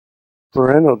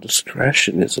Parental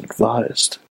discretion is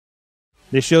advised.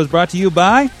 This show is brought to you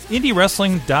by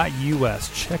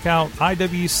IndieWrestling.us. Check out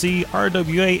IWC,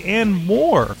 RWA, and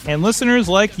more. And listeners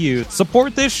like you,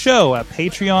 support this show at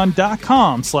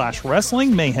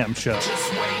Patreon.com/Wrestling Mayhem Show.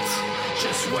 Just wait,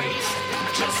 just wait,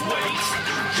 just wait,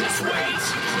 just wait, just wait.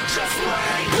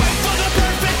 Wait for the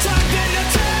perfect time, then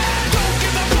attack. Don't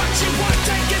give up what you want,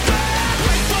 take it back.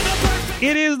 Wait for the perfect.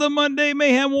 It is the Monday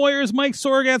Mayhem Warriors. Mike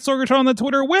Sorg at Sorgatron on the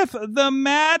Twitter with the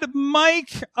Mad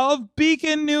Mike of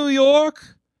Beacon, New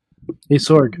York. Hey,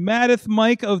 Sorg. Maddeth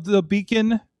Mike of the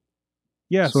Beacon.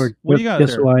 Yes. Sorg, what do you got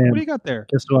guess there? who I am. What do you got there?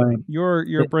 Guess who I am.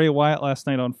 Your Bray Wyatt last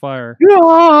night on fire. Yeah!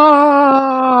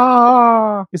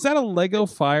 Is that a Lego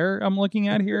fire I'm looking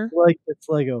at here? It's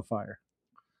Lego fire.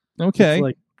 Okay. It's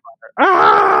like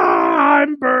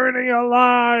I'm burning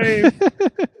alive.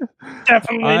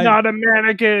 Definitely not a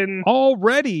mannequin.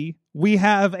 Already, we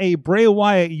have a Bray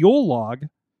Wyatt Yule log.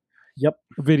 Yep.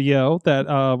 Video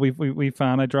that we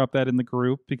found. I dropped that in the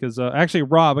group because actually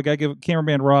Rob, I gotta give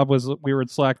cameraman Rob we were in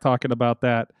Slack talking about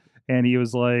that, and he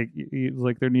was like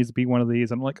there needs to be one of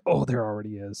these. I'm like, oh, there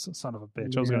already is. Son of a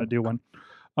bitch. I was gonna do one.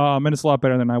 And it's a lot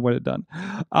better than I would have done.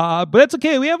 But that's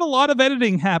okay. We have a lot of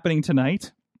editing happening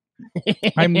tonight.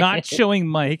 I'm not showing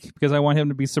Mike because I want him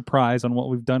to be surprised on what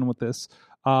we've done with this.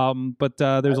 But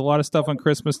there's a lot of stuff on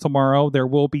Christmas tomorrow. There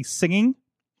will be singing.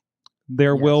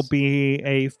 There will be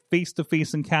a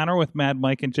face-to-face encounter with Mad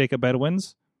Mike and Jacob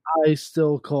Edwins. I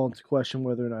still call into question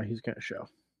whether or not he's going to show.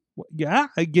 Yeah,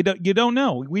 you don't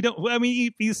know. We don't. I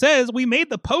mean, he says we made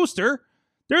the poster.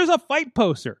 There's a fight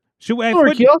poster.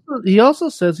 He also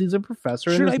says he's a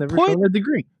professor and has never shown a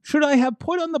degree. Should I have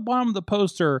put on the bottom of the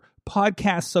poster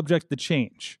podcast subject to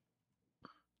change?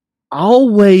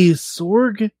 Always,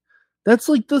 Sorg. That's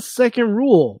like the second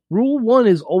rule. Rule 1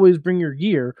 is always bring your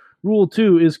gear. Rule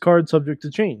 2 is card subject to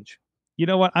change. You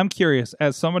know what? I'm curious.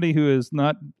 As somebody who has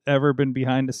not ever been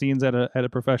behind the scenes at a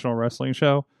professional wrestling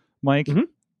show, Mike,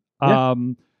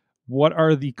 what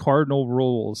are the cardinal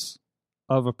rules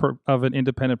of an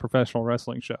independent professional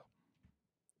wrestling show?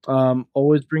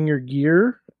 Always bring your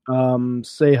gear.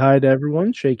 Say hi to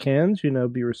everyone. Shake hands.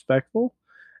 Be respectful,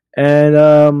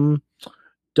 and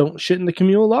don't shit in the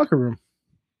communal locker room.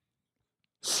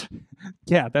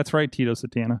 Yeah, that's right, Tito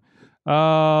Satana.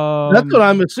 That's what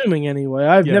I'm assuming anyway.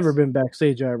 I've never been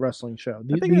backstage at a wrestling show.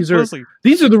 These are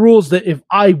the rules that if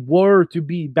I were to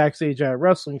be backstage at a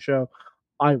wrestling show,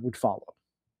 I would follow.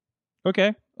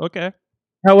 Okay.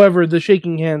 However, the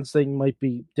shaking hands thing might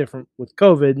be different with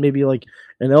COVID. Maybe like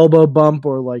an elbow bump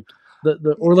or like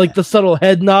the subtle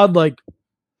head nod.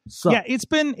 Yeah, it's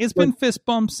been fist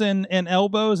bumps and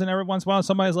elbows, and every once in a while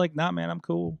somebody's like, "Nah, man, I'm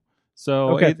cool."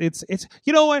 So it's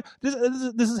you know what, this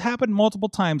has happened multiple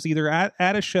times, either at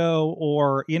a show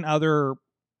or in other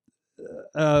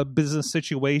business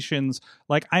situations.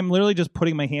 Like, I'm literally just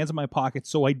putting my hands in my pockets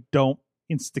so I don't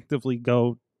instinctively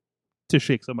go to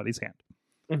shake somebody's hand.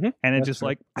 Mm-hmm. And it's just true.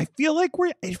 Like, I feel like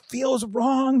it feels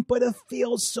wrong, but it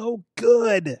feels so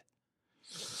good.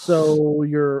 So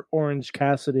you're Orange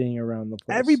Cassidying around the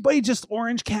place. Everybody just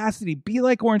Orange Cassidy. Be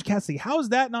like Orange Cassidy. How is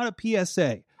that not a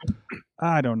PSA?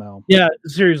 I don't know. Yeah,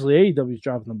 seriously, AEW's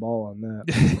dropping the ball on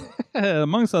that.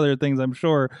 Amongst other things, I'm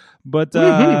sure. But we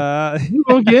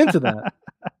won't get into that.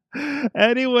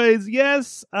 Anyways,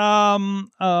 yes. Oh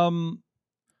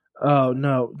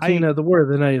no, Tina, the word of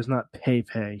the night is not pay.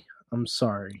 I'm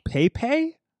sorry.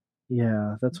 Pay?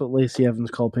 Yeah, that's what Lacey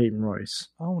Evans called Peyton Royce.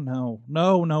 Oh no.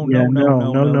 No.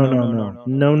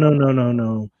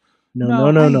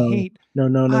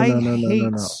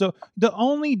 So the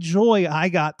only joy I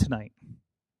got tonight.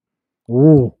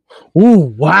 Ooh,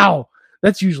 wow.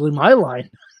 That's usually my line.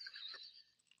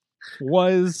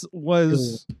 Was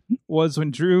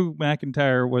when Drew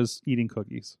McIntyre was eating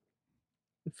cookies.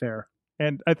 Fair.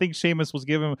 And I think Sheamus was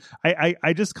giving him,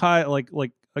 I just caught like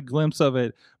a glimpse of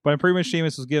it, but I'm pretty much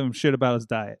Sheamus was giving him shit about his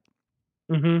diet.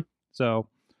 Mm-hmm. So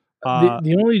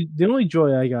the only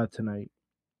joy I got tonight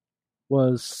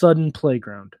was Sudden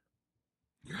Playground.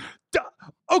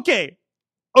 Okay,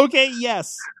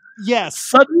 yes.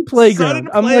 Sudden Playground.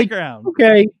 I'm like,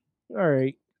 okay, all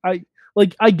right. I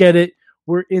get it.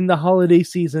 We're in the holiday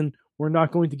season. We're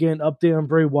not going to get an update on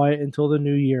Bray Wyatt until the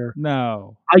new year.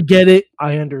 No. I get it.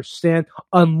 I understand.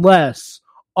 Unless,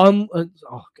 Sorg,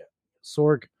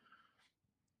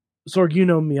 you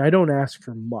know me. I don't ask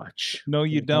for much. No,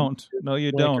 you don't.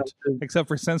 Except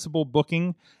for sensible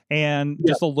booking and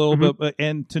just a little bit,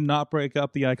 and to not break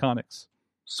up the Iconics.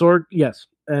 Sorg, yes.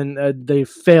 And they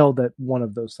failed at one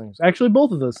of those things. Actually,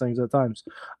 both of those things at times.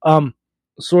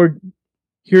 Sorg,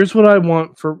 here's what I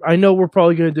want for... I know we're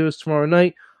probably going to do this tomorrow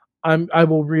night. I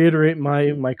will reiterate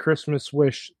my Christmas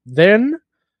wish then,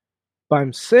 but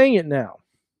I'm saying it now.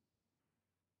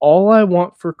 All I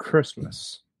want for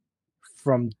Christmas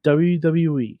from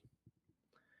WWE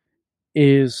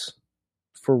is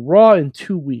for Raw in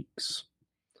 2 weeks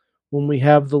when we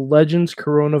have the Legends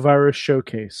Coronavirus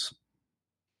Showcase.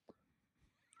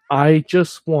 I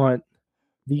just want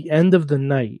the end of the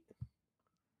night,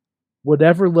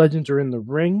 whatever legends are in the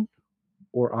ring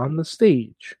or on the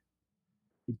stage,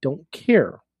 I don't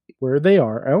care where they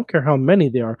are. I don't care how many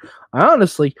they are. I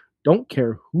honestly don't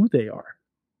care who they are.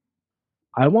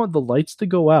 I want the lights to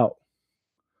go out.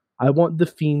 I want the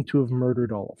Fiend to have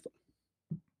murdered all of them.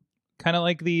 Kind of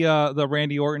like the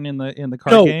Randy Orton in the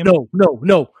card game.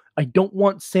 No. I don't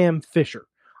want Sam Fisher.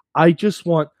 I just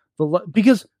want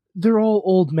because they're all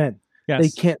old men. Yes. They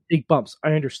can't take bumps.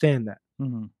 I understand that.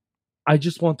 Mm-hmm. I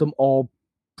just want them all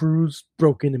bruised,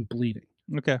 broken, and bleeding.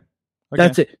 Okay.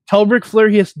 That's it. Tell Ric Flair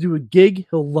he has to do a gig.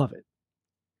 He'll love it.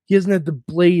 He hasn't had the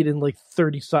blade in like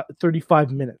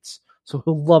 35 minutes, so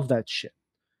he'll love that shit.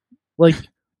 Like,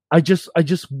 I just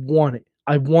want it.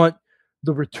 I want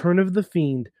the return of the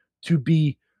Fiend to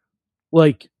be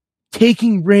like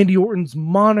taking Randy Orton's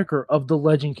moniker of the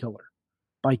Legend Killer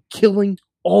by killing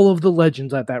all of the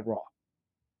legends at that Raw.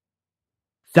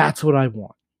 That's what I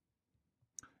want.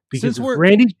 Because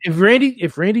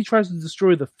if Randy tries to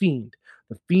destroy the Fiend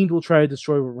will try to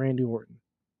destroy Randy Orton.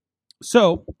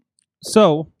 So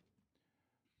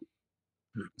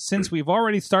since we've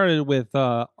already started with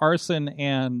arson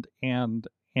and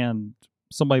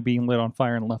somebody being lit on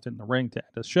fire and left in the ring to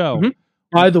end the show. Mm-hmm.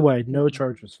 By the way, no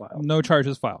charges filed. No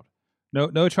charges filed.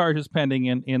 No charges pending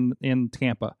in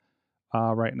Tampa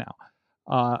right now.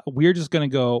 We're just going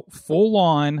to go full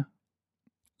on.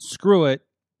 Screw it.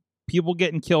 People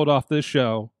getting killed off this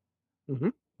show. Mm-hmm.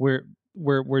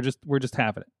 We're just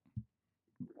having it.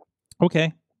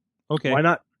 Okay. Why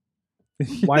not?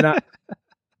 Why not?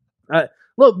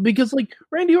 Look, because like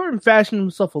Randy Orton fashioned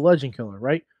himself a Legend Killer,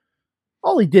 right?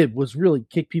 All he did was really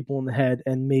kick people in the head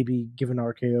and maybe give an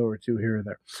RKO or two here or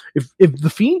there. If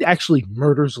the Fiend actually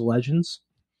murders legends,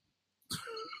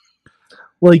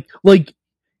 like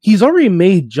he's already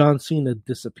made John Cena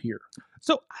disappear.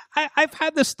 So I've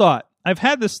had this thought.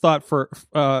 For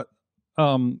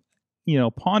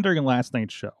pondering last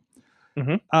night's show.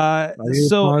 Mm-hmm. Are you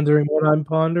pondering what I'm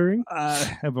pondering?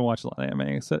 I've been watching a lot of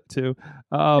anime too.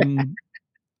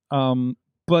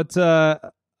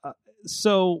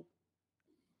 So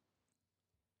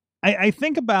I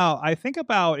think about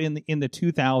in the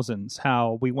 2000s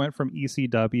how we went from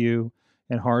ECW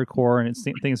and hardcore and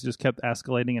things just kept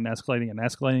escalating and escalating and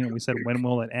escalating, and we said, when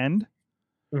will it end?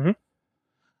 Mm-hmm.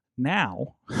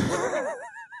 Now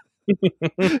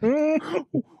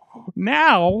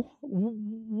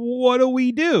what do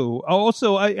we do?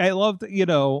 Also, I loved,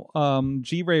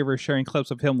 G-Raver sharing clips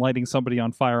of him lighting somebody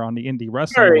on fire on the indie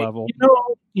wrestling level.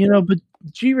 But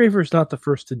G-Raver's not the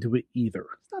first to do it either.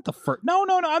 It's not the first. No.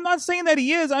 I'm not saying that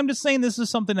he is. I'm just saying this is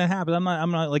something that happened.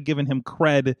 I'm not like giving him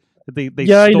cred that they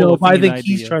I know, but I think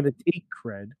he's trying to take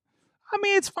cred. I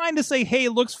mean, it's fine to say, hey,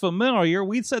 it looks familiar.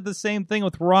 We said the same thing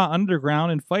with Raw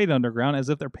Underground and Fight Underground, as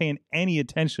if they're paying any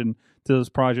attention to this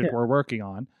project we're working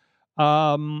on.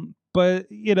 But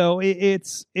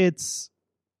it's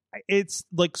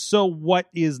like, so what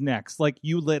is next? Like,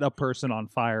 you lit a person on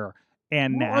fire,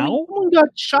 and now someone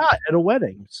got shot at a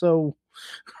wedding. So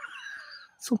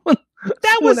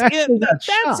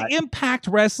that's Impact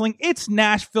Wrestling. It's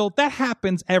Nashville. That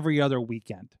happens every other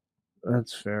weekend.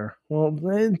 That's fair. Well,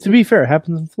 to be fair, it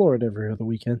happens in Florida every other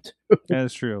weekend. That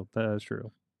is true.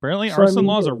 Apparently, arson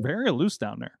laws are very loose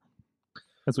down there,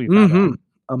 as we found out.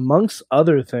 Amongst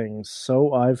other things,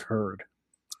 so I've heard.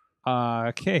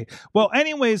 Okay. Well,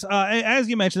 anyways, as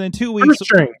you mentioned, in 2 weeks,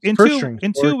 in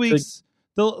 2 weeks,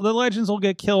 the legends will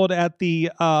get killed at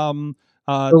the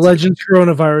Legends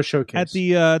Coronavirus Showcase at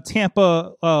the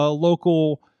Tampa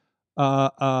local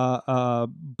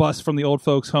bus from the old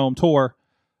folks home tour.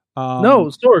 No,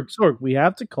 Sorg, we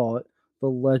have to call it the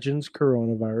Legends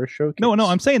Coronavirus Showcase. No,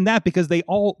 I'm saying that because they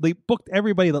booked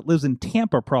everybody that lives in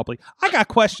Tampa. Probably. I got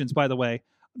questions, by the way.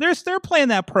 They're playing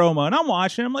that promo, and I'm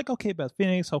watching. I'm like, okay, Beth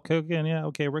Phoenix, okay, again, yeah,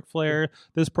 okay, Ric Flair,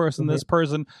 this person,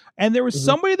 and there was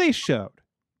somebody they showed,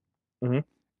 and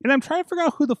I'm trying to figure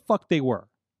out who the fuck they were.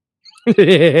 Do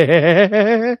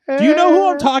you know who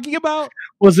I'm talking about?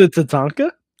 Was it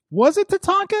Tatanka? Was it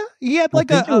Tatanka? He had like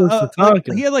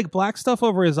he had like black stuff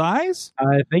over his eyes.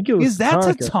 I think it was. Is that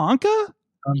Tatanka?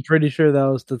 I'm pretty sure that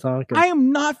was Tatanka. I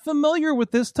am not familiar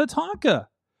with this Tatanka,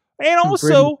 and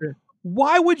also,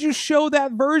 why would you show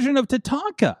that version of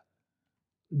Tatanka?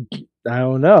 I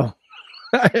don't know.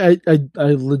 I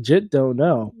legit don't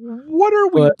know. What are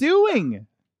we But- doing?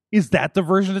 Is that the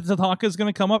version that Tatanka is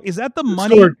going to come up? Is that the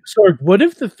money? Sorg, what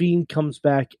if the Fiend comes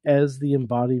back as the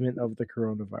embodiment of the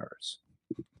coronavirus?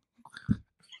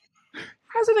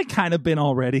 Hasn't it kind of been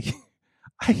already?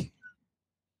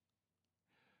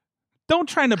 Don't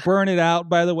try to burn it out,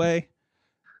 by the way.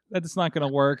 That's not going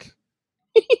to work.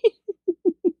 The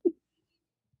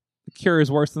cure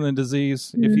is worse than the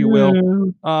disease, if you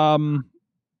will.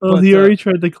 Oh, But, he already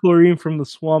tried the chlorine from the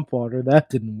swamp water.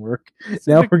 That didn't work.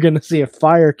 Now we're going to see if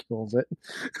fire kills it.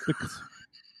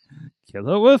 Kill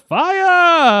it with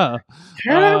fire!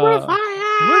 Kill it with With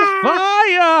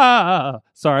fire!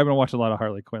 Sorry, I've been watching a lot of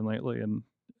Harley Quinn lately and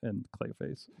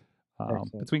Clayface.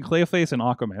 Excellent. Between Clayface and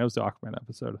Aquaman. That was the Aquaman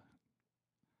episode.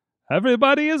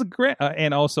 Everybody is grand.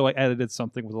 And also I edited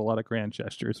something with a lot of grand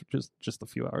gestures, which is just a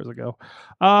few hours ago.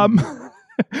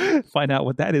 Find out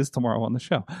what that is tomorrow on the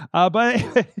show. But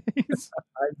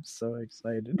I'm so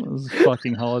excited. this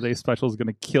fucking holiday special is going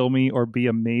to kill me or be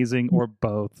amazing or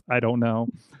both. I don't know.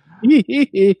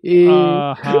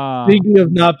 Uh-huh. Speaking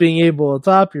of not being able to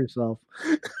top yourself.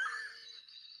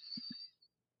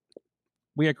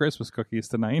 We had Christmas cookies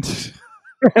tonight.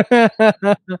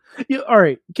 All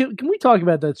right. Can we talk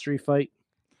about that street fight?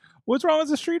 What's wrong with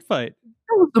the street fight?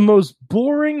 That was the most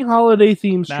boring holiday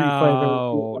themed street fight I've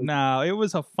ever seen. No, it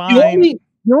was a The fine.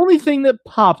 only thing that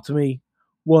popped me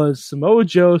was Samoa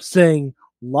Joe saying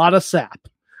 "lot of sap."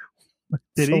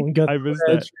 Did Someone he? got I missed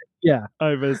the that. Yeah,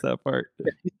 I missed that part.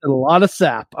 he said a lot of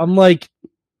sap. I'm like,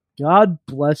 God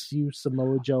bless you,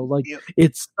 Samoa Joe. Like,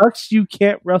 it sucks you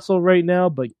can't wrestle right now,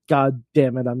 but God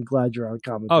damn it, I'm glad you're on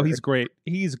commentary. Oh, he's great.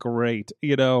 He's great.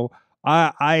 You know,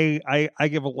 I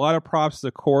give a lot of props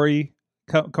to Corey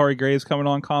Graves coming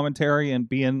on commentary and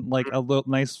being like a little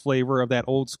nice flavor of that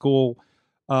old school.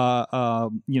 I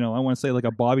want to say like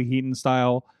a Bobby Heenan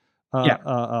style.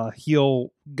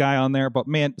 Heel guy on there. But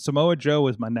man, Samoa Joe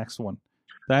is my next one.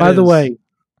 By the way,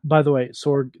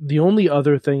 Sorg, the only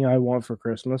other thing I want for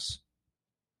Christmas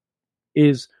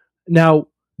is, now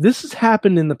this has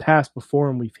happened in the past before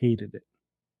and we've hated it.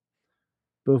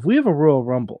 But if we have a Royal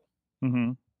Rumble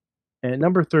Mhm. and at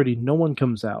number 30, no one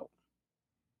comes out,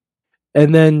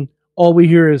 and then all we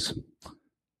hear is,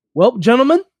 "Well,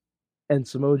 gentlemen," and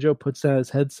Samoa Joe puts down his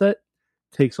headset,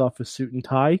 takes off his suit and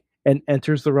tie, and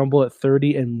enters the Rumble at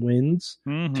 30 and wins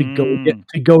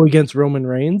to go against Roman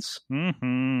Reigns.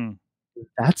 Mhm.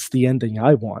 That's the ending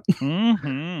I want.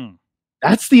 Mhm.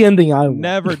 That's the ending I want.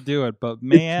 Never do it, but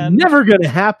man, it's never gonna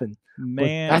happen. But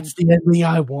man, that's the ending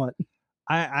I want.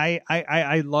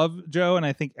 I love Joe, and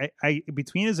I think I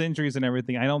between his injuries and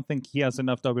everything, I don't think he has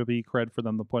enough WWE cred for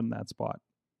them to put in that spot,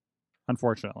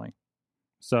 unfortunately.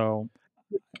 So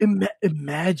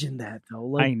Imagine that though.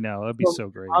 Like, I know that'd be so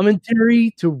great.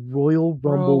 commentary to Royal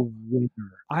Rumble winner.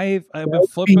 I've been That'd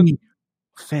flipping. be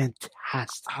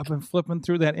fantastic. I've been flipping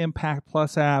through that Impact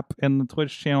Plus app and the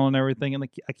Twitch channel and everything, and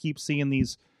I keep seeing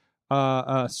these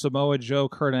Samoa Joe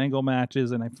Kurt Angle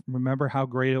matches, and I remember how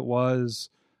great it was.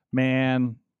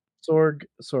 Man, Sorg,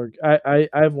 I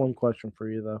have one question for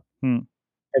you though. Hmm.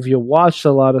 Have you watched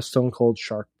a lot of Stone Cold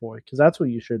Shark Boy? Because that's what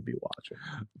you should be watching.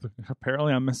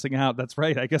 apparently I'm missing out. That's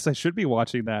right. I guess I should be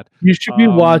watching that. You should be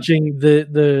watching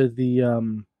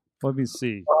the Let me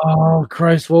see. Oh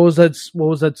Christ! What was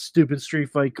that stupid street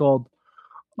fight called?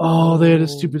 Oh, they had a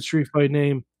stupid street fight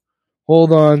name.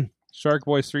 Hold on. Shark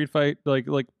Boy Street Fight, like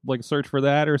search for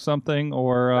that or something,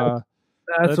 or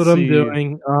That's let's what I'm see.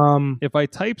 doing. If I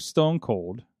type Stone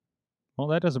Cold, well,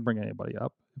 that doesn't bring anybody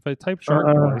up. If I type Shark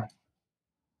Boy,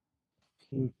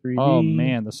 Team 3D. oh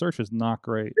man, the search is not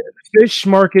great. Fish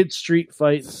Market Street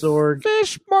Fight, Sorg.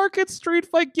 Fish Market Street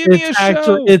Fight, give me a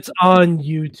show. It's on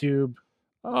YouTube.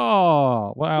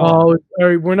 Oh wow! Oh,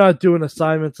 sorry, we're not doing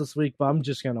assignments this week, but I'm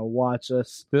just gonna watch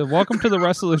this. Welcome to the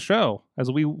rest of the show as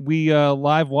we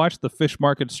live watch the Fish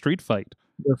Market Street Fight.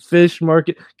 The Fish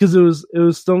Market, because it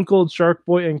was Stone Cold Shark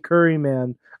Boy and Curry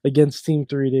Man against Team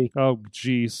 3D. Oh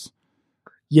jeez.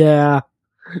 Yeah.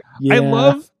 I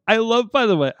love. By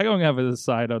the way, I don't have a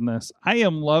side on this. I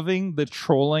am loving the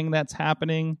trolling that's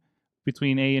happening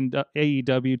between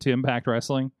AEW to Impact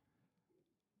Wrestling.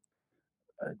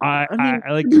 I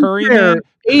like Curry Man.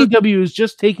 AEW is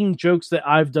just taking jokes that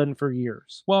I've done for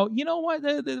years. Well, you know what?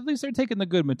 At least they're taking the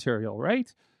good material,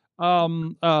 right?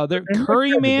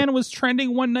 Curry Man was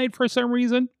trending one night for some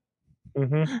reason.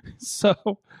 Mm-hmm. So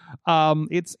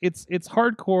it's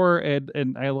hardcore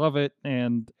and I love it,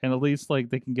 and at least like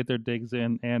they can get their digs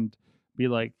in and be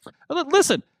like,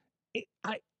 listen,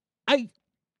 I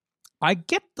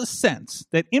get the sense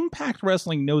that Impact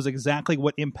Wrestling knows exactly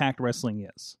what Impact Wrestling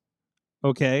is.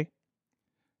 Okay?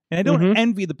 And I don't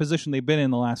envy the position they've been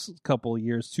in the last couple of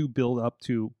years to build up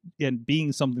to and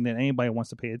being something that anybody wants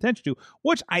to pay attention to,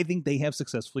 which I think they have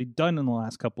successfully done in the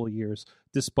last couple of years,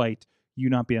 despite you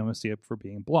not being able to see it for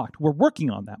being blocked. We're working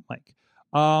on that, Mike.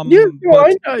 I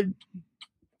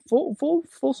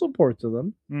full support to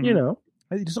them. You know,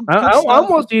 I don't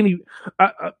want to see any.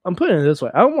 I'm putting it this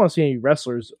way: I don't want to see any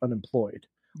wrestlers unemployed.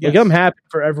 Yes. Like, I'm happy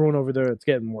for everyone over there that's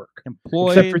getting work.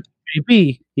 Employed. Except for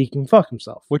TJP, he can fuck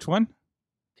himself. Which one?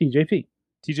 TJP.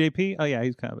 TJP? Oh yeah,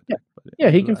 he's kind of a dick. But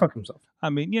Yeah, he can fuck himself. I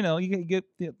mean, you know, you're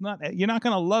not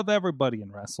going to love everybody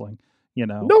in wrestling. You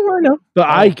know, No, I know, but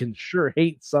I can sure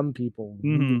hate some people.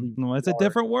 Really No, it's a hard.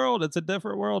 different world. It's a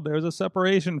different world. There's a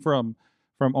separation from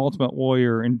Ultimate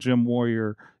Warrior and Gym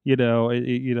Warrior. You know,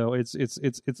 it's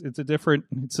a different.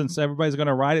 Since everybody's going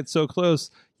to ride it so close,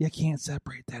 you can't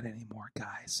separate that anymore,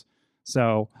 guys.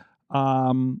 So,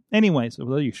 anyways,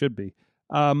 well, you should be.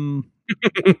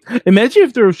 Imagine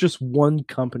if there was just one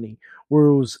company where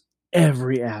it was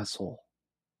every asshole.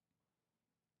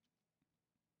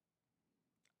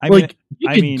 I You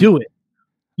mean, could do it.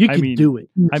 You could do it.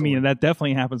 I mean, that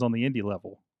definitely happens on the indie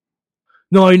level.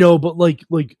 No, I know, but like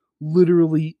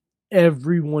literally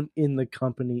everyone in the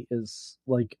company is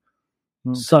like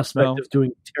suspect of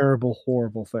doing terrible,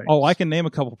 horrible things. Oh, I can name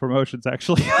a couple promotions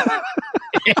actually.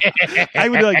 I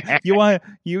would be like, you want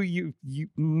you.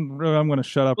 I'm going to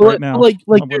shut up right now.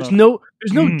 There's no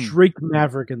Drake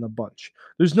Maverick in the bunch.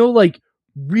 There's no like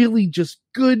really just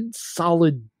good,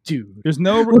 solid dude. There's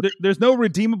no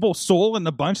redeemable soul in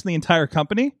the bunch in the entire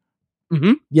company.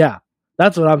 Yeah,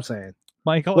 that's what I'm saying.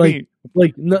 Michael,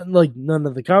 none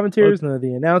of the commentators, none of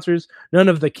the announcers, none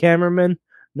of the cameramen,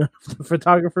 none of the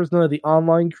photographers, none of the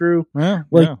online crew. Yeah,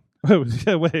 wait, some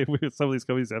of these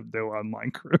companies have no online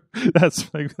crew.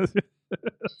 That's like, you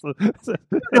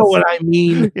know what I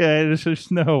mean? Yeah, it's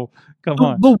just no. Come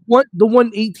on, the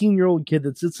 18-year-old kid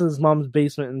that sits in his mom's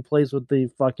basement and plays with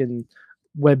the fucking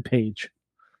web page.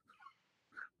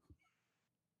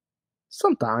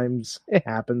 Sometimes it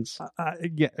happens.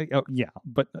 Yeah,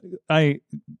 but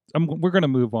we're gonna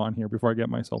move on here before I get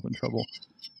myself in trouble.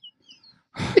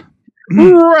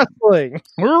 Wrestling.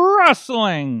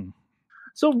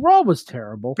 So Raw was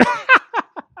terrible.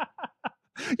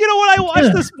 You know what I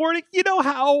watched this morning? You know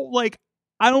how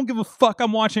I don't give a fuck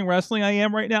I'm watching wrestling I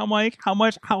am right now, Mike?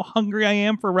 How hungry I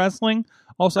am for wrestling.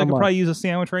 Also, I could probably use a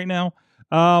sandwich right now.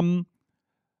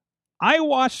 I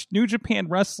watched New Japan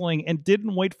Wrestling and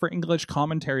didn't wait for English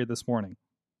commentary this morning.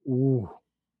 Ooh.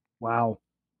 Wow.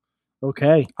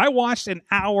 Okay. I watched an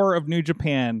hour of New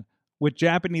Japan with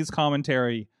Japanese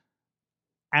commentary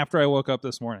after I woke up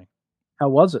this morning. How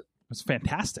was it? It was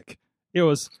fantastic. It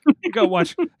was, you go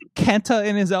watch Kenta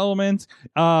in his element,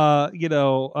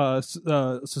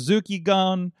 Suzuki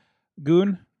Gun,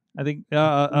 I think,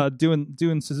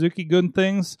 doing Suzuki Gun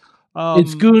things.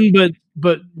 It's Goon,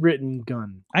 but written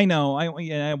Gun. I know. I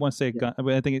want to say Gun,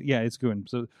 but I think it's Goon.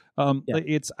 So I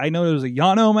know there's a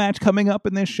Yano match coming up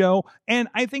in this show, and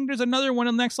I think there's another one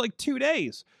in the next 2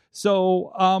 days.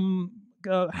 So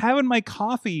having my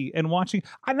coffee and watching,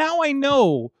 now I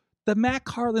know the Matt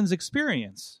Carlin's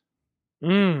experience.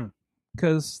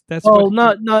 Because that's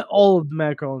not all of the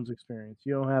Matt Carlin's experience.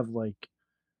 You don't have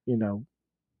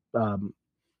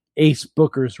ace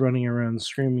bookers running around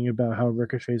screaming about how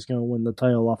Ricochet's going to win the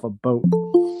title off a boat.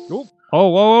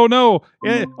 Oh no!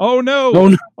 Oh no!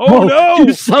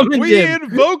 You summoned him.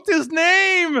 Invoked his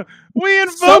name. We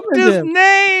invoked his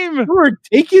name. Lord,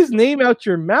 take his name out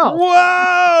your mouth.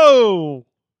 Whoa!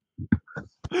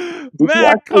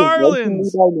 Matt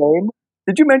Carlin's.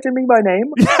 Did you mention me by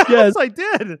name? Yes, I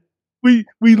did. We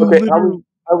literally.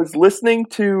 I was listening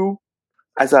to,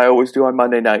 as I always do on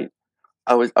Monday night.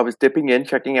 I was dipping in,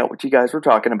 checking out what you guys were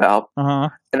talking about,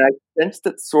 and I sensed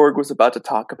that Sorg was about to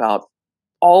talk about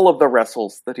all of the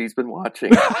wrestles that he's been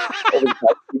watching over the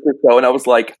past week or so, and I was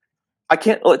like, I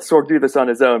can't let Sorg do this on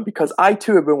his own because I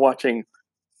too have been watching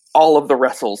all of the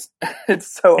wrestles, and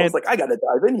so I was like, I got to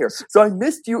dive in here. So I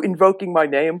missed you invoking my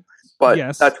name, but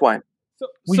that's fine.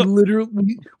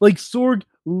 Literally, Sorg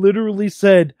literally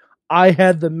said, "I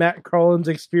had the Matt Carlin's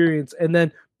experience," and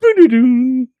then.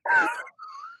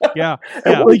 Yeah.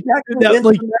 That was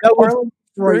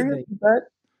frightening.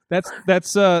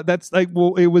 That's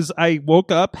it was. I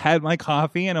woke up, had my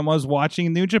coffee, and I was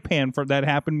watching New Japan that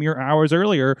happened mere hours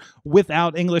earlier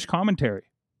without English commentary.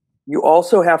 You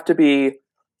also have to be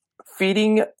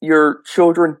feeding your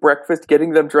children breakfast,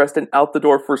 getting them dressed, and out the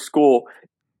door for school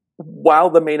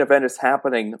while the main event is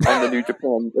happening on the New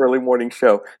Japan early morning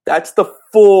show. That's the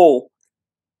full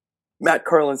Matt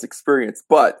Carlin's experience,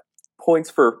 but points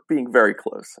for being very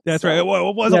close. That's right. It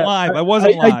wasn't live. I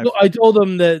wasn't live. I told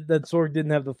him that Sorg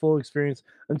didn't have the full experience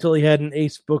until he had an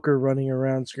ace booker running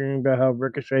around screaming about how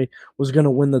Ricochet was going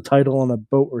to win the title on a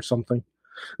boat or something.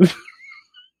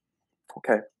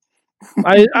 Okay.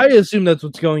 I assume that's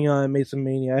what's going on in Mason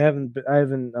Mania. I haven't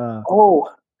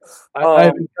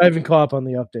caught up on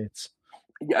the updates.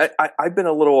 Yeah, I've been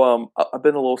a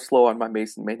little slow on my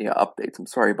Mason Mania updates. I'm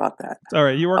sorry about that. It's all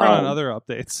right. You work on other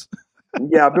updates.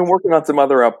 Yeah, I've been working on some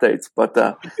other updates, but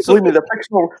believe me,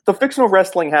 the fictional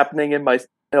wrestling happening in my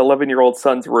 11-year-old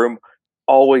son's room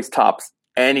always tops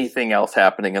anything else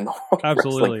happening in the world.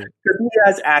 Absolutely, because he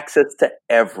has access to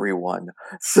everyone.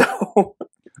 So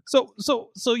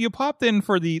you popped in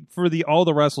for the all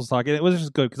the wrestles talk, and it was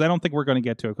just good because I don't think we're going to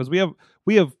get to it because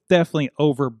we have definitely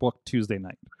overbooked Tuesday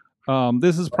night.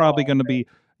 This is probably going to be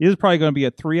a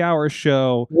 3-hour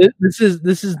show. This is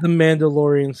the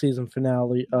Mandalorian season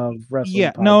finale of wrestling.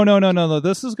 Yeah, no.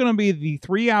 This is going to be the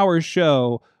 3-hour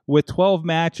show with 12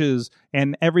 matches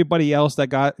and everybody else that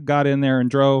got in there and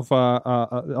drove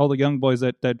all the young boys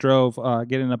that drove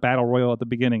getting a battle royal at the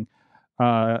beginning,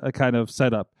 a kind of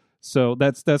setup. So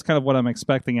that's kind of what I'm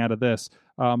expecting out of this.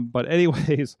 But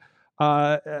anyways,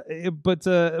 but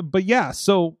yeah.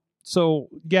 So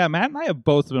yeah, Matt and I have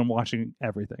both been watching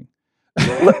everything.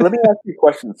 Let me ask you a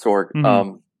question,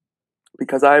 Sorg,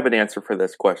 because I have an answer for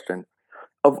this question.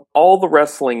 Of all the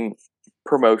wrestling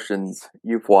promotions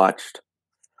you've watched,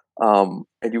 and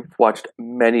you've watched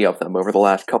many of them over the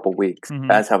last couple weeks,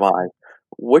 as have I,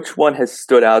 which one has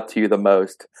stood out to you the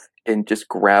most in just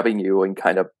grabbing you and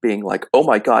kind of being like, oh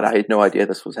my God, I had no idea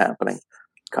this was happening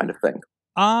kind of thing?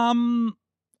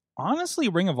 Honestly,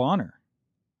 Ring of Honor.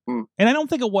 And I don't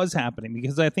think it was happening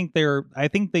because I think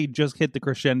they just hit the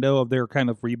crescendo of their kind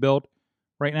of rebuild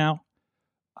right now.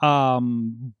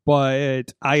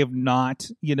 But I have not,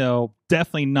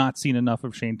 definitely not seen enough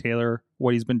of Shane Taylor,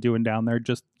 what he's been doing down there.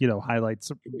 Just,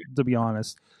 highlights, to be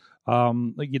honest.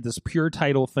 This pure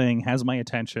title thing has my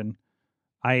attention.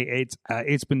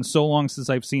 It's been so long since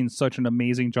I've seen such an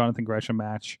amazing Jonathan Gresham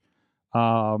match.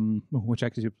 Which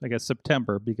actually, I guess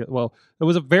September, because, well, it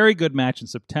was a very good match in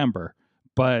September.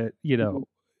 But it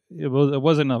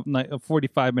wasn't a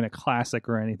 45-minute classic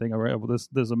or anything. Or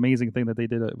this amazing thing that they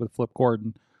did with Flip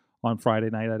Gordon on Friday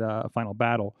night at Final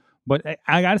Battle. But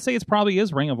I gotta say, it probably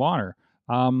is Ring of Honor.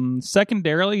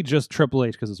 Secondarily, just Triple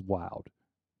H because it's wild.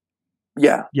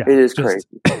 Yeah, it is crazy.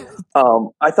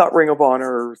 I thought Ring of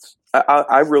Honor.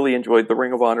 I really enjoyed the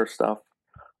Ring of Honor stuff,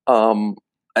 and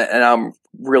I'm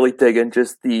really digging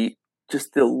just the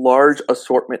large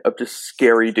assortment of just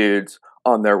scary dudes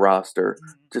on their roster,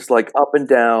 just like up and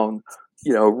down,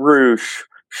 Roosh,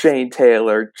 Shane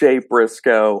Taylor, Jay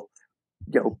Briscoe,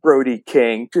 Brody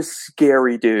King, just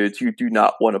scary dudes you do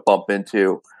not want to bump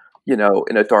into, in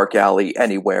a dark alley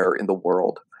anywhere in the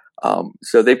world.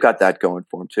 So they've got that going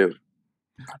for them too.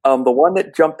 The one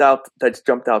that's jumped out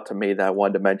to me that I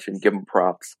wanted to mention, give them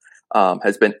props,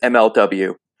 has been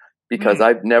MLW, because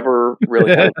I've never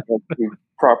really had a chance to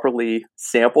properly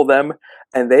sample them,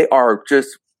 and they are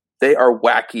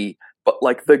wacky, but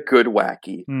like the good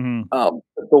wacky. The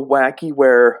wacky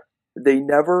where they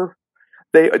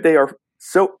are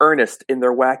so earnest in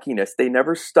their wackiness. They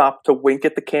never stop to wink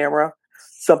at the camera.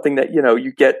 Something that,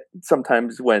 you get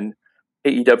sometimes when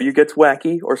AEW gets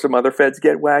wacky or some other feds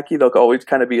get wacky. They'll always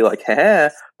kind of be like,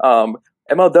 MLW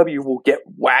will get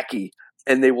wacky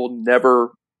and they will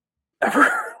never,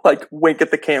 ever like wink at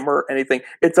the camera or anything.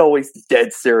 It's always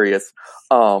dead serious.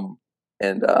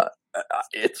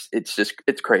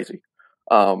 It's crazy.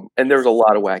 And there's a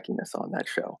lot of wackiness on that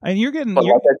show. And like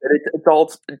I said, it's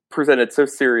all presented so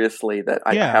seriously that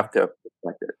I have to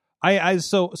respect it.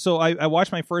 I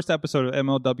watched my first episode of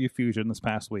MLW Fusion this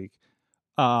past week.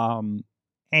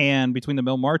 And between the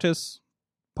Mil Martis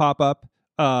pop up,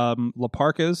 La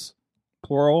Parkas,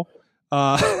 plural,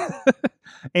 and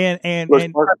I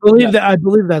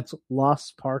believe that's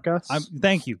Las Parkas.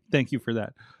 Thank you for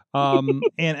that.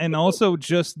 And also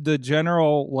just the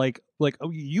general like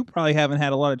you probably haven't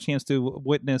had a lot of chance to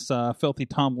witness Filthy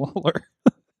Tom Lawler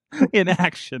in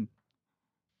action.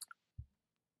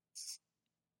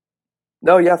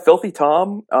 No, yeah, Filthy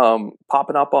Tom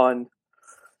popping up on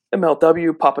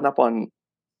MLW, popping up on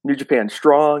New Japan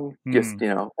Strong. Just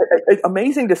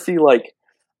amazing to see like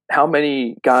how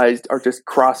many guys are just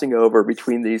crossing over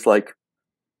between these like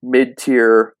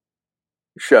mid-tier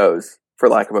shows, for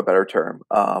lack of a better term.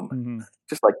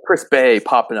 Just like Chris Bay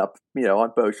popping up,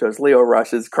 on both shows. Leo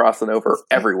Rush is crossing over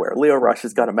everywhere. Leo Rush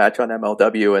has got a match on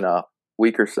MLW in a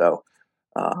week or so.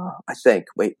 I think.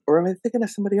 Wait, or am I thinking of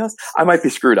somebody else? I might be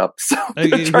screwed up. So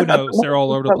who knows? They're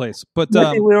all over the place. But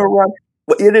Leo Rush.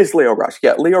 Well, it is Lio Rush.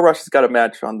 Yeah, Lio Rush has got a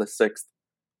match on the 6th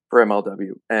for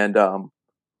MLW, and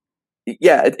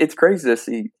yeah, it's crazy to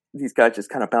see these guys just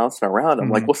kind of bouncing around. I'm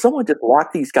like, well, someone just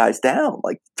lock these guys down.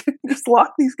 Like, just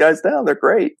lock these guys down. They're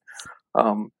great.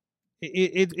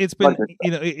 It's been,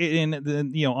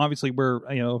 obviously we're,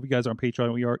 if you guys are on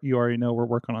Patreon, you already know we're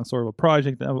working on sort of a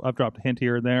project. I've dropped a hint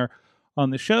here and there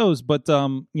on the shows, but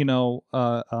on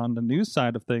the news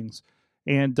side of things,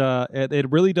 and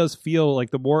it really does feel like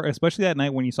the more, especially that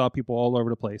night when you saw people all over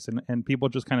the place and people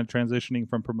just kind of transitioning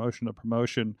from promotion to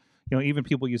promotion. Even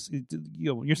people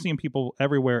you're seeing people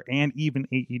everywhere, and even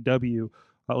AEW.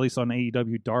 At least on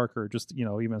AEW Dark, or just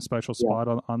even a special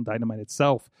spot on Dynamite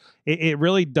itself, it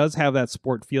really does have that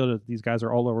sport feel that these guys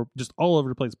are all over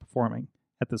the place performing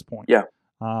at this point. Yeah,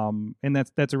 and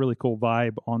that's a really cool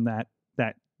vibe on that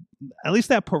at least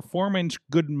that performance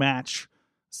good match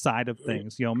side of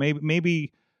things.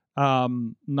 Maybe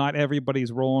not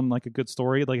everybody's rolling like a good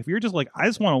story. Like if you're just like, I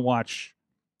just want to watch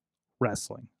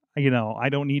wrestling, I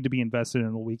don't need to be invested in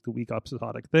a week to week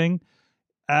episodic thing.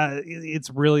 It's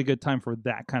really a good time for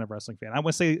that kind of wrestling fan. I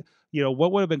would say,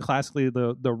 what would have been classically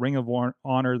the Ring of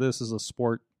Honor, this is a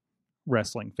sport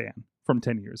wrestling fan from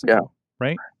 10 years ago,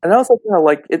 right? And I also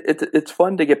like it's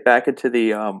fun to get back into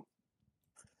the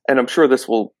and I'm sure this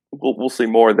we'll see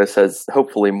more of this as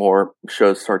hopefully more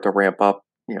shows start to ramp up,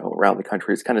 around the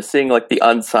country. It's kind of seeing like the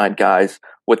unsigned guys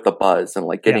with the buzz and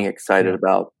like getting excited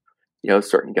about,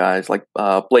 certain guys like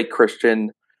Blake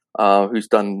Christian. Who's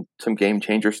done some game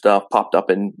changer stuff, popped up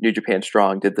in New Japan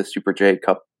Strong, did the Super J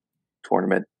Cup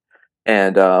tournament,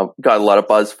 and got a lot of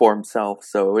buzz for himself.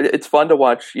 So it's fun to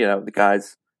watch, the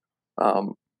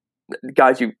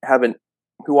guys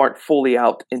who aren't fully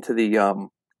out into the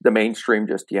mainstream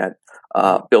just yet,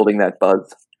 building that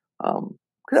buzz. 'Cause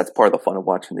that's part of the fun of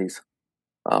watching these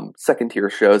second tier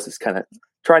shows, is kind of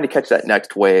trying to catch that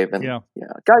next wave. And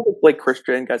guys like Blake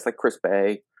Christian, guys like Chris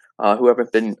Bay. Who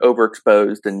haven't been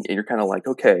overexposed, and you're kind of like,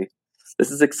 okay,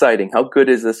 this is exciting. How good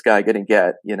is this guy going to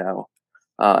get,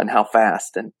 and how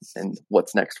fast, and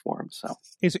what's next for him? So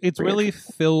it's really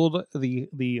filled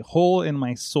the hole in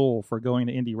my soul for going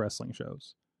to indie wrestling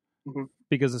shows,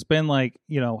 because it's been like,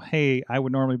 hey, I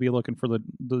would normally be looking for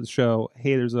the show.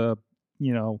 Hey, there's a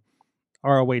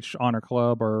ROH Honor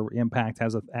Club or Impact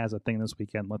has a thing this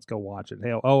weekend. Let's go watch it. Hey,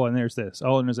 and there's this.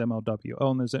 Oh, and there's MLW. Oh,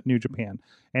 and there's New Japan.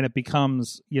 And it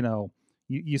becomes,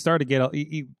 you start to get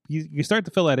you start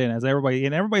to fill that in as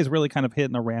everybody's really kind of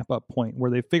hitting a ramp up point where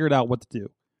they figured out what to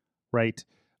do, right?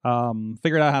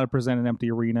 Figured out how to present in empty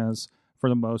arenas for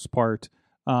the most part.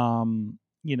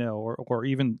 Or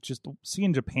even just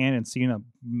seeing Japan and seeing a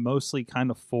mostly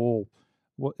kind of full.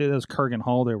 It was Kurgan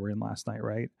Hall they were in last night,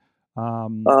 right?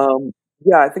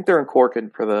 Yeah, I think they're in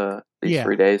Corkin for these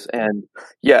 3 days, and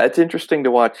it's interesting to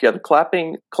watch. Yeah, the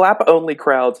clap only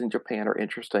crowds in Japan are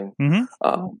interesting,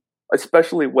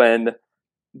 especially when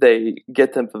they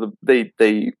get them to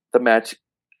the match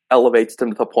elevates them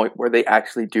to the point where they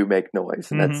actually do make noise,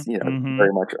 and that's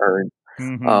very much earned.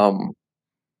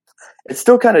 It's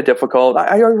still kind of difficult.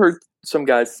 I heard some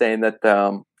guys saying that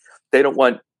they don't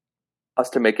want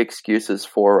us to make excuses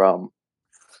for our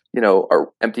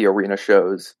empty arena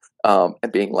shows.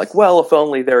 And being like, well, if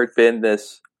only there had been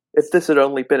if this had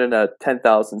only been in a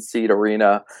 10,000 seat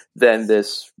arena, then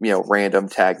this, random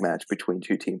tag match between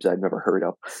two teams I'd never heard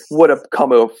of would have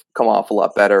come off a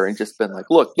lot better, and just been like,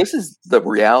 look, this is the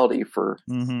reality for,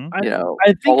 I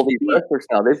think all these wrestlers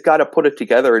now. They've got to put it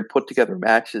together and put together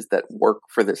matches that work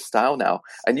for this style now.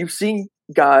 And you've seen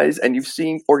guys and you've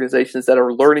seen organizations that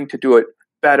are learning to do it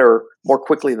better, more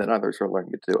quickly than others are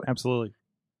learning to do it. Absolutely.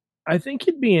 I think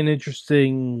it'd be an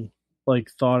interesting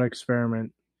thought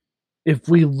experiment if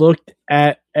we looked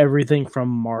at everything from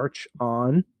March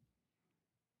on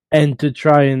and to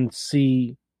try and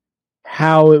see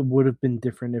how it would have been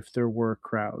different if there were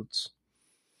crowds.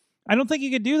 I don't think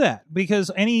you could do that, because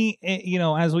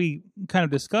as we kind of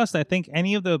discussed, I think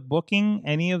any of the booking,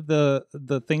 any of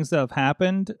the things that have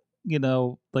happened, Ring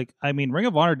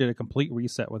of Honor did a complete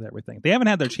reset with everything. They haven't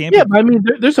had their champion. Yeah,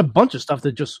 but there's a bunch of stuff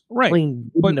that just plain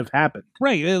wouldn't have happened.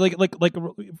 Right. Like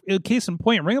case in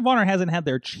point, Ring of Honor hasn't had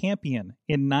their champion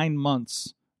in 9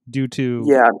 months due to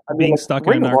being stuck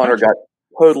Ring in of Honor got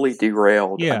totally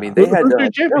derailed. Yeah. They had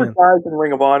there were guys in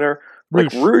Ring of Honor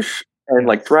like Roosh and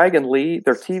like Dragon Lee,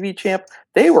 their TV champ.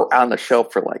 They were on the show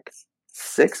for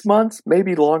 6 months,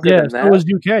 maybe longer than that. Yeah, so was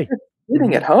UK.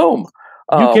 Sitting at home.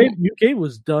 UK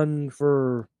was done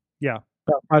for about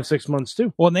 5-6 months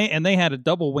too. Well, and they had a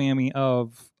double whammy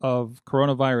of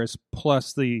coronavirus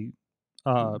plus the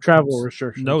travel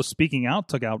restrictions. No speaking out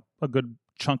took out a good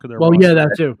chunk of their. Well, roster. Yeah,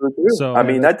 that too. So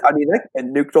that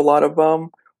nuked a lot of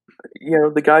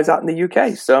the guys out in the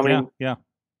UK. So I mean,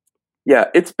 yeah,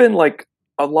 it's been like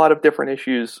a lot of different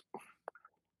issues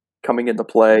coming into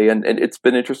play, and it's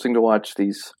been interesting to watch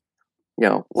these,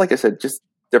 like I said, just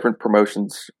different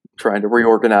promotions trying to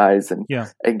reorganize and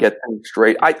get things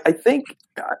straight. I think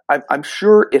I'm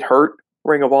sure it hurt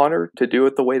Ring of Honor to do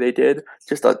it the way they did,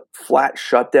 just a flat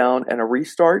shutdown and a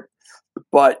restart.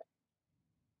 But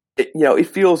it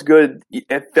feels good.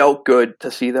 It felt good to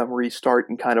see them restart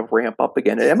and kind of ramp up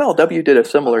again. And MLW did a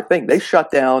similar thing. They shut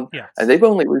down, and they've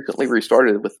only recently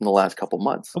restarted within the last couple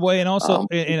months. Well, and also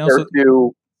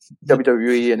to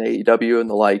WWE and AEW and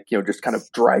the like, just kind of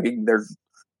dragging their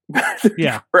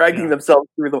dragging themselves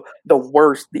through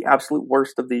the absolute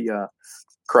worst of the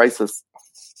crisis.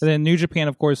 And then New Japan,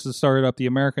 of course, has started up the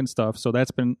American stuff, so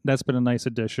that's been a nice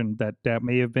addition that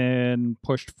may have been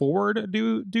pushed forward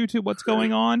due to what's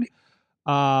going on.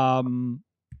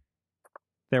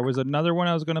 There was another one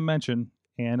I was going to mention,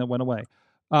 and it went away.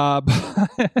 The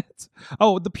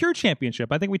Pure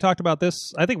Championship. I think we talked about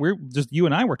this. I think you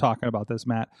and I were talking about this,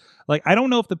 Matt. Like, I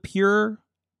don't know if the Pure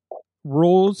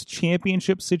Rules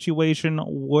Championship situation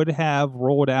would have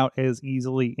rolled out as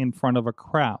easily in front of a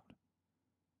crowd.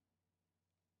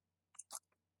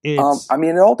 I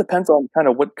mean, it all depends on kind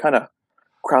of what kind of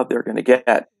crowd they're going to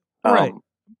get. Right.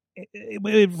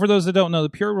 For those that don't know,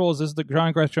 the Pure Rules is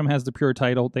John Gresham has the Pure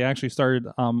title. They actually started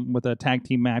with a tag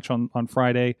team match on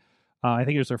Friday. I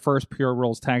think it was their first Pure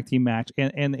Rules tag team match,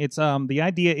 and it's the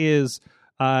idea is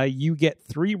you get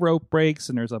 3 rope breaks,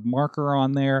 and there's a marker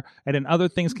on there, and then other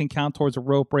things can count towards a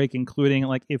rope break, including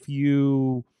like if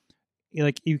you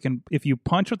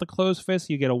punch with a closed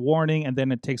fist, you get a warning, and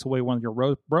then it takes away one of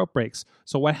your rope breaks.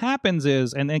 So what happens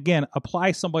is, and again,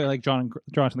 apply somebody like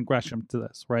Jonathan Gresham to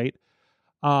this, right?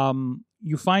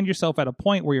 You find yourself at a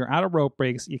point where you're out of rope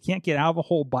breaks. You can't get out of a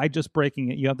hole by just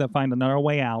breaking it. You have to find another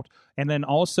way out. And then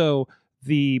also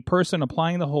the person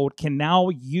applying the hold can now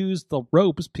use the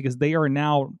ropes because they are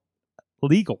now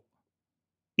legal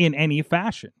in any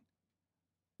fashion.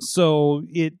 So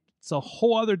it's a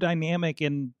whole other dynamic,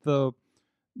 and the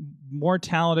more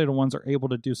talented ones are able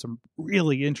to do some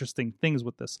really interesting things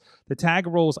with this. The tag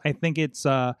rules, I think it's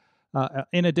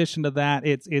in addition to that,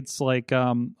 it's like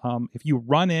if you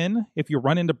run in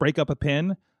to break up a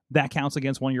pin, that counts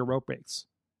against one of your rope breaks.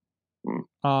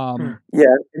 They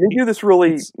do this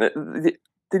really.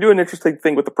 They do an interesting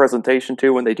thing with the presentation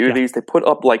too. When they do these, they put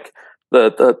up like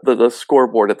the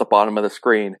scoreboard at the bottom of the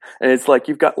screen, and it's like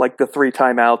you've got like the 3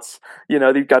 timeouts.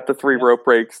 You've got the 3 rope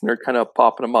breaks, and they're kind of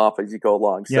popping them off as you go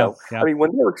along. So I mean,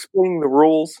 when they're explaining the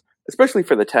rules, especially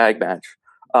for the tag match,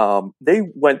 they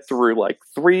went through like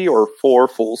 3 or 4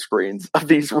 full screens of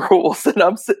these rules, and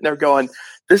I'm sitting there going,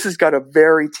 "This has got a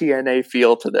very TNA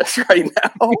feel to this right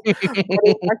now." But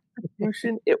in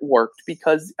execution, it worked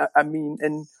because I mean,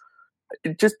 and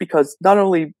just because not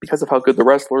only because of how good the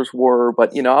wrestlers were,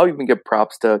 but I'll even give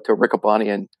props to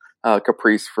Riccaboni and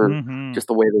Caprice for just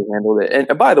the way they handled it.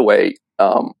 And by the way,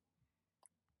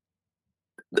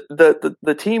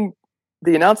 the team,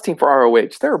 the announce team for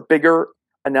ROH, there are bigger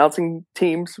announcing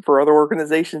teams for other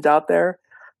organizations out there,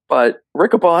 but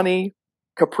Riccaboni,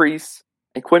 Caprice,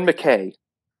 and Quinn McKay,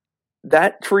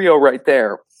 that trio right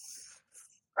there,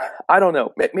 I don't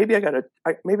know. Maybe I gotta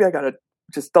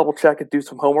just double check and do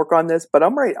some homework on this, but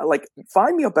I'm right. Like,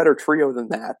 find me a better trio than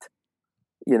that.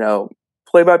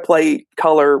 Play-by-play,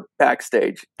 color,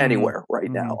 backstage, anywhere right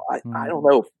now. I don't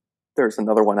know if there's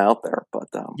another one out there, but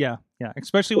yeah.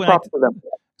 Especially when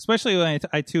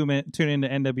I tune into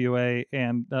NWA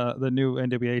and the new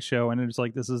NWA show, and it's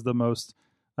like, this is the most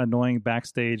annoying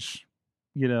backstage,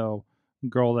 girl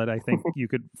that I think you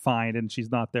could find, and she's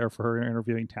not there for her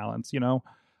interviewing talents,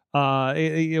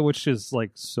 which is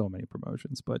like so many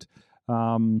promotions. But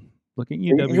looking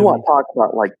at UW, you want to talk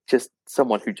about like just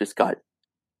someone who just got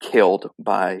killed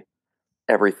by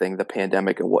everything, the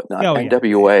pandemic and whatnot.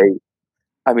 NWA. Yeah.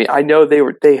 I mean, I know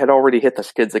they had already hit the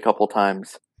skids a couple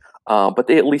times, but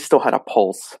they at least still had a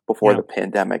pulse before the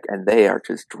pandemic, and they are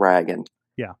just dragging.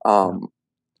 Yeah.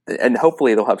 And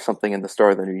hopefully they'll have something in the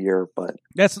start of the new year. But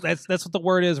that's what the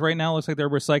word is right now. It looks like they're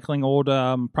recycling old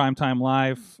Primetime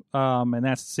Live, and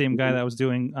that's the same guy that was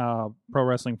doing pro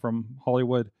wrestling from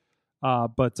Hollywood.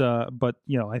 But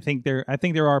I think there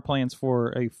are plans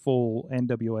for a full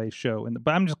NWA show,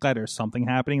 but I'm just glad there's something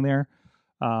happening there.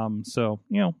 So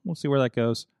we'll see where that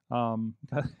goes.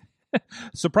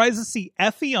 Surprised to see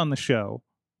Effie on the show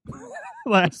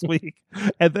last week,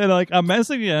 and then like I'm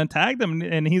messaging him and tagged him,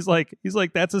 and he's like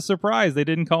that's a surprise, they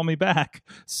didn't call me back.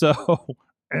 So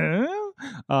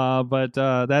but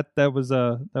that was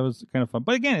kind of fun.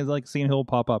 But again, it's like seeing Hill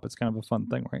pop up. It's kind of a fun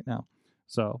thing right now.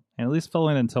 So, and at least fill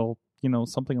in until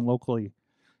something locally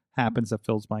happens that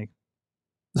fills my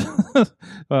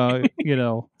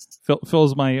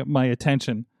fills my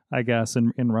attention, I guess,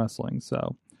 in wrestling.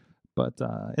 So, but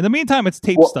in the meantime, it's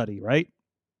tape study, right?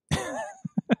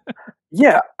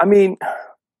 Yeah, I mean,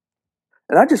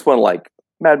 and I just want to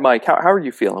Mad Mike, how are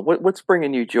you feeling? What's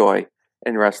bringing you joy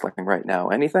in wrestling right now?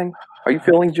 Anything? Are you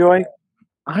feeling joy?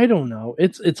 I don't know.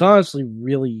 It's honestly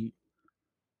really,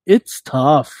 it's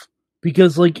tough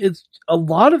because it's a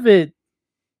lot of it.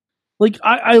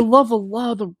 I love a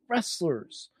lot of the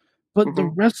wrestlers, but the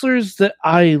wrestlers that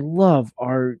I love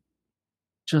are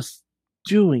just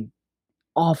doing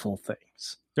awful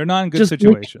things. They're not in good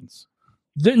situations.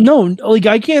 No,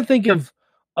 I can't think of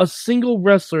a single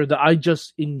wrestler that I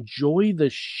just enjoy the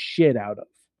shit out of.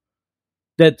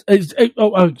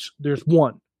 There's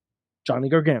one, Johnny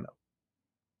Gargano.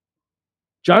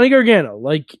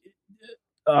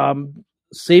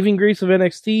 Saving grace of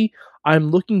NXT.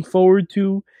 I'm looking forward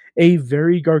to a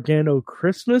very Gargano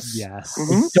Christmas. Yes.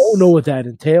 I don't know what that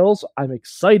entails. I'm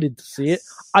excited to see it.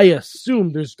 I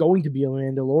assume there's going to be a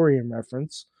Mandalorian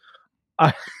reference.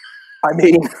 I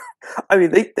mean,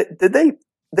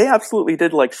 they absolutely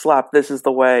did slap "This Is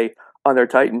the Way" on their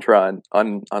Titantron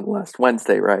on last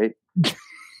Wednesday, right?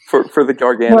 for the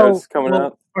Garganos coming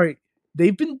out. All right,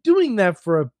 they've been doing that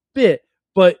for a bit,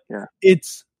 but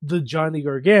it's the Johnny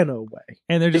Gargano way,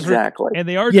 and they're just exactly,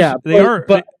 they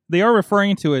are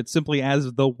referring to it simply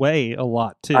as the way a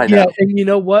lot too. Yeah, and you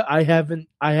know what? I hadn't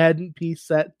pieced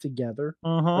that together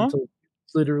until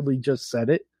literally just said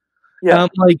it. Yeah,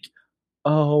 and I'm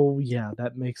oh yeah,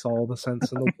 that makes all the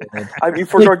sense in the world. I mean,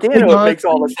 for Gargano, it makes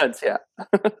all the sense. Yeah.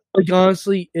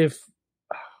 Honestly, if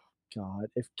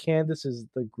Candace is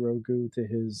the Grogu to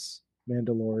his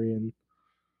Mandalorian,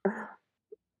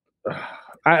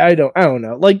 I don't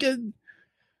know. We'll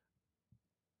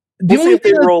see if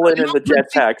they roll in the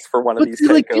jetpacks for one of these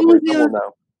takeovers, then we'll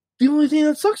know. The only thing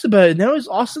that sucks about it now is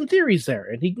Austin Theory's there,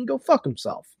 and he can go fuck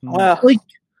himself.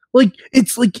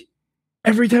 It's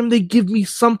every time they give me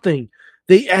something,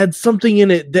 they add something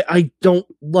in it that I don't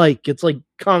like. It's like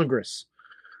Congress.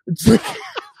 It's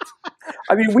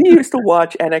I mean, we used to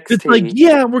watch NXT. It's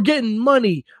we're getting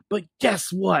money, but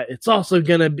guess what? It's also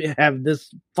gonna have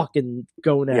this fucking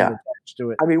gonad attached to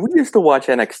it. I mean, we used to watch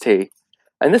NXT,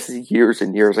 and this is years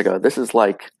and years ago. This is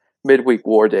midweek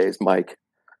war days, Mike.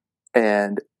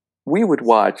 And we would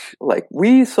watch,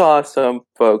 we saw some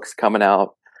folks coming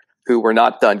out who were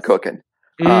not done cooking.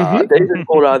 They just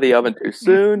pulled out of the oven too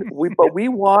soon. We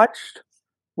watched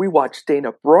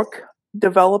Dana Brooke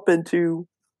develop into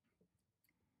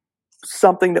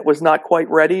something that was not quite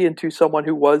ready into someone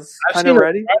who was kind of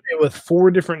ready with 4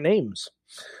 different names.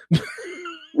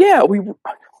 Yeah,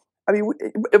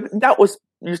 that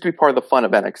used to be part of the fun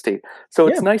of NXT. So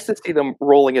it's nice to see them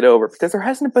rolling it over because there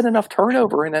hasn't been enough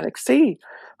turnover in NXT.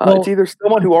 It's either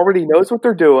someone who already knows what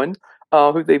they're doing,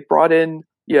 who they've brought in,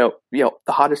 the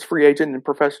hottest free agent in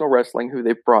professional wrestling who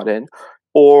they've brought in,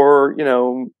 or,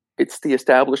 it's the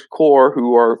established core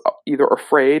who are either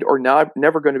afraid or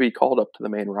never going to be called up to the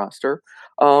main roster.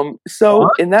 So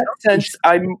in that sense,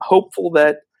 I'm hopeful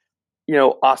that,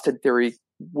 Austin Theory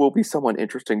will be someone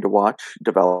interesting to watch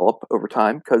develop over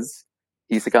time because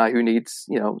he's a guy who needs,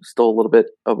 still a little bit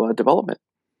of a development.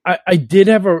 I did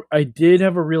have a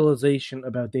realization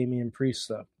about Damian Priest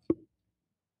though.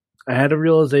 I had a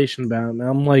realization about him.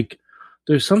 I'm like,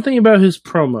 there's something about his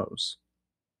promos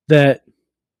that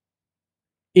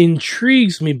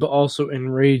intrigues me, but also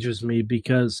enrages me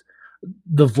because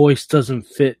the voice doesn't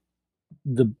fit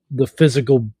the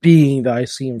physical being that I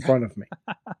see in front of me.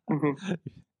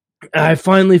 I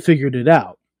finally figured it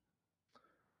out.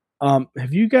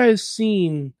 Have you guys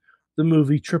seen the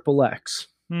movie Triple X?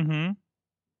 Mm-hmm.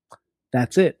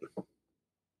 That's it.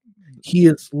 He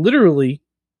is literally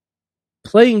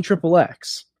playing Triple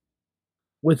X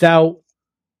without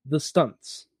the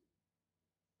stunts.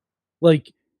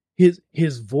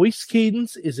 His voice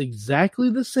cadence is exactly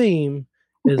the same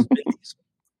as Vin Diesel.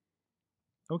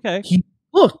 Okay. He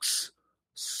looks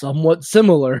somewhat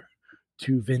similar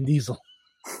to Vin Diesel.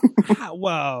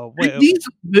 Wow.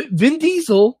 Vin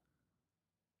Diesel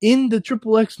in the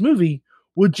Triple X movie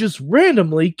would just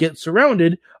randomly get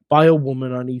surrounded by a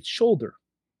woman on each shoulder.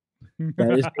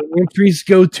 That is Damian Priest's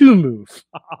go-to move.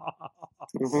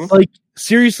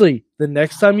 Seriously, the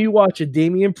next time you watch a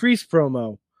Damian Priest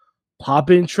promo,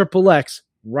 pop in Triple X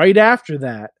right after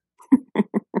that,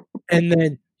 and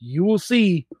then you will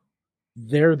see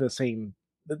they're the same.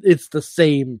 It's the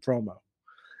same promo.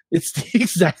 It's the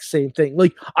exact same thing.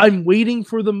 I'm waiting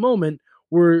for the moment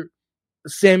where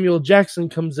Samuel Jackson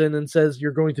comes in and says,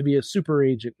 "You're going to be a super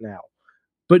agent now."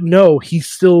 But no, he's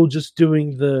still just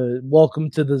doing the welcome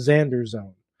to the Xander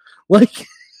zone. Like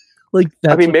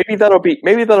that. I mean, maybe that'll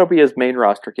be his main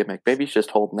roster gimmick. Maybe he's just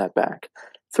holding that back,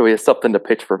 so he has something to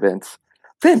pitch for Vince.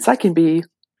 Vince, I can be.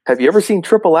 Have you ever seen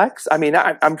Triple X? I mean,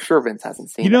 I'm sure Vince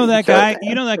hasn't seen. You know that guy.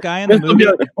 You know that guy in the movie.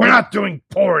 We're not doing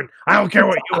porn. I don't care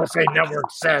what USA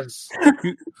Network says.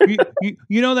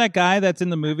 You know that guy that's in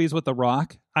the movies with The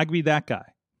Rock? I could be that guy.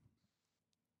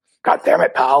 God damn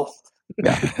it, pal!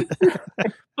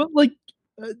 But like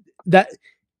that,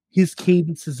 his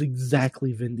cadence is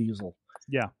exactly Vin Diesel.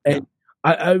 Yeah, and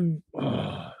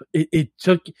it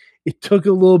took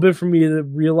a little bit for me to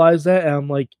realize that, and I'm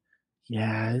like,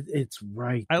 yeah, it's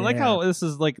right. I like how this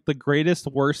is like the greatest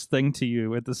worst thing to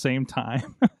you at the same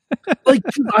time. Like,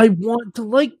 I want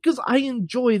to because I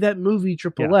enjoy that movie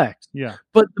Triple X. Yeah,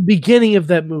 but the beginning of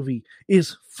that movie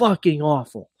is fucking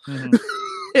awful, and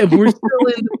we're still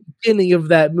in the beginning of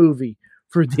that movie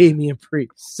for Damian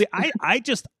Priest. See, I've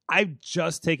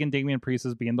just taken Damian Priest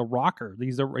as being the rocker.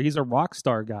 He's a rock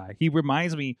star guy. He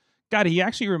reminds me. God, he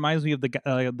actually reminds me of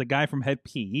the guy from Head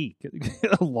PE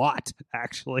a lot,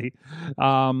 actually.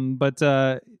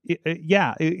 Because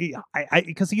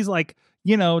he's like,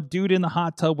 dude in the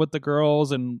hot tub with the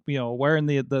girls, and wearing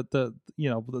the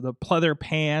pleather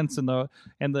pants and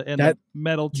the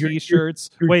metal t-shirts.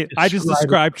 Wait, I just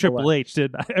described Triple H,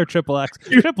 did I? Or Triple X?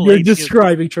 You're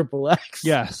describing Triple X.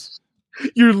 Yes,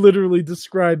 you're literally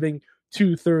describing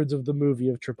 2/3 of the movie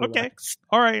of Triple X.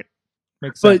 All right,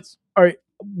 makes sense. All right.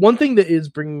 One thing that is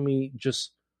bringing me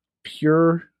just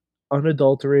pure,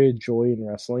 unadulterated joy in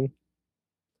wrestling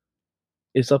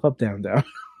is Up, Up, Down, Down.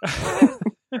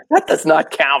 That does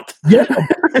not count. Yeah.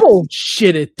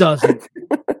 Bullshit, it doesn't.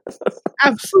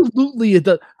 Absolutely, it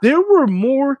does. There were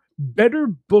more better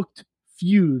booked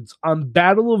feuds on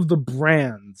Battle of the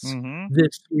Brands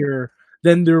this year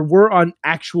than there were on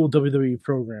actual WWE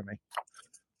programming.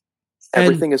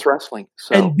 Everything is wrestling.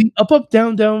 So. And the Up, Up,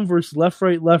 Down, Down versus left,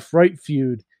 right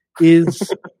feud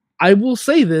is, I will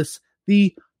say this,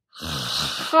 the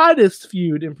hottest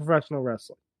feud in professional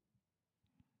wrestling.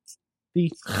 The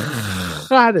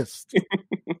hottest.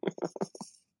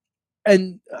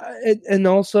 and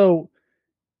also,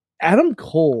 Adam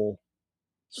Cole,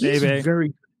 he's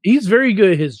very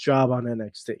good at his job on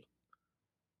NXT.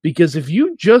 Because if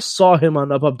you just saw him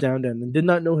on Up, Up, Down, Down and did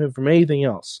not know him from anything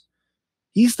else,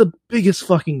 he's the biggest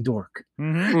fucking dork.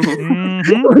 And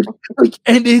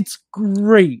it's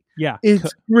great. Yeah.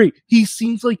 It's great. He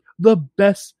seems like the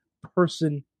best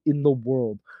person in the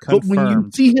world. Confirmed. But when you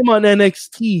see him on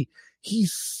NXT,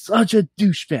 he's such a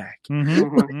douchebag.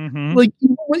 Like,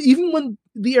 even when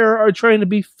the era are trying to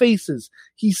be faces,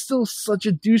 he's still such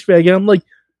a douchebag. And I'm like,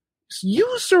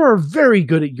 you, sir, are very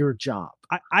good at your job.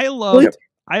 I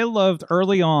loved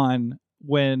early on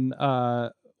when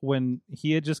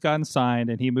he had just gotten signed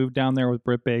and he moved down there with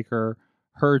Britt Baker,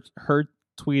 her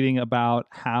tweeting about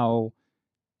how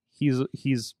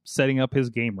he's setting up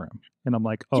his game room, and I'm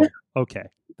like, oh, okay,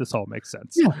 this all makes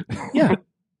sense. Yeah.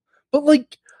 But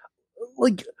like,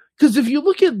 because if you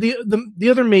look at the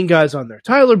other main guys on there,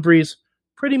 Tyler Breeze,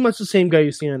 pretty much the same guy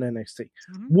you see on NXT.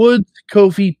 Woods,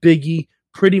 Kofi, Big E,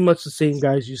 pretty much the same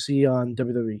guys you see on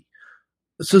WWE.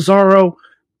 Cesaro,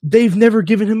 they've never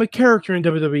given him a character in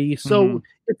WWE, so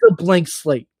it's a blank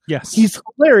slate. Yes. He's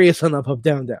hilarious on Up, Up,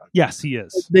 Down, Down. Yes, he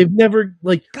is. They've never,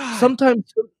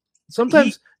 sometimes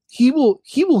he will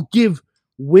give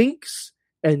winks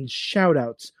and shout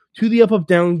outs to the Up, Up,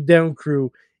 Down, Down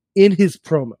crew in his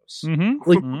promos.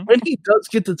 When he does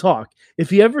get to talk, if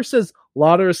he ever says a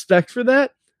lot of respect for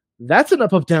that, that's an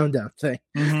Up, Up, Down, Down thing.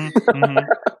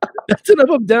 That's an Up,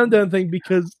 Up, Down, Down thing,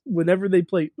 because whenever they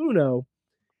play Uno,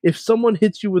 if someone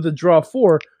hits you with a draw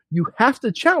 4, you have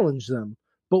to challenge them.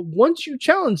 But once you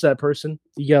challenge that person,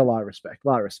 you get a lot of respect.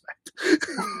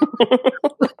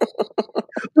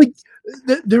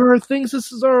 There are things that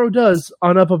Cesaro does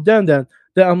on Up, Up, Down, Down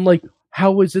that I'm like,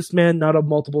 how is this man not a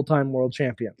multiple-time world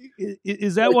champion?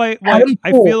 Is that why I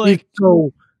Cole feel like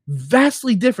so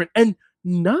vastly different? And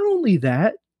not only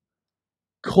that,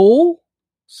 Cole,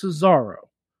 Cesaro,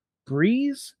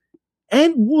 Breeze,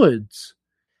 and Woods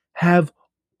have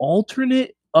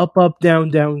alternate Up, Up, Down,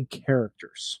 Down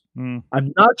characters.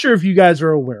 I'm not sure if you guys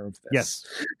are aware of this. Yes.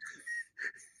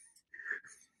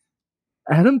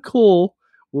 Adam Cole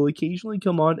will occasionally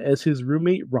come on as his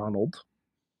roommate Ronald,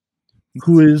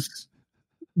 who is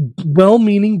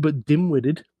well-meaning but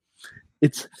dim-witted.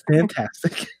 It's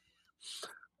fantastic.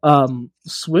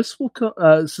 Cesaro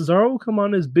will come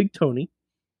on as Big Tony,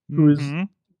 who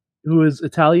is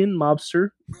Italian mafioso.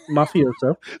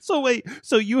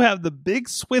 So you have the big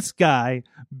Swiss guy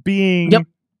being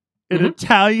an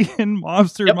Italian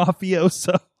mobster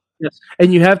mafioso. Yes,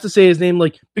 and you have to say his name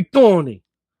like Pictoni,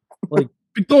 like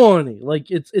Pictoni. Like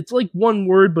it's like one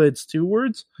word, but it's two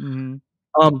words.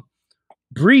 Mm-hmm.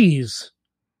 Breeze,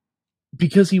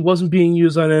 because he wasn't being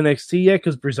used on NXT yet,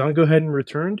 because Breezango hadn't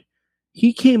returned.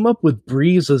 He came up with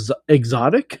Breeze as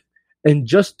Exotic and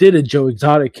just did a Joe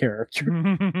Exotic character.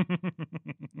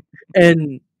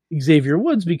 And Xavier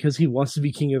Woods, because he wants to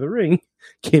be King of the Ring,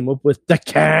 came up with the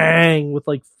Kang with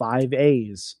like 5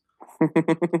 A's.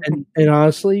 and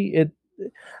honestly,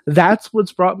 that's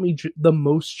what's brought me the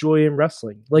most joy in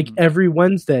wrestling. Like every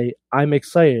Wednesday, I'm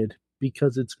excited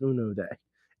because it's Uno Day,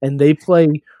 and they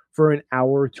play for an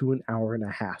hour to an hour and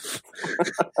a half.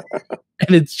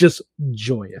 And it's just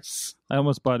joyous. I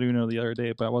almost bought Uno the other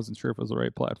day, but I wasn't sure if it was the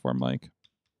right platform, Mike.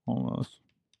 Almost.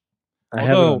 I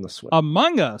have it on the Switch.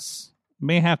 Among Us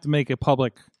may have to make a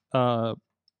public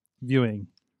viewing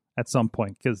at some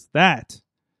point, because that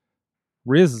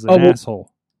Riz is an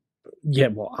asshole. Yeah,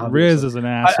 well, obviously. Riz is an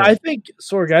asshole. I think,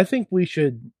 Sorg, I think we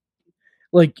should,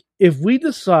 like, if we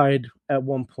decide at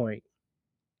one point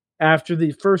after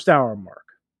the first hour mark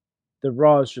that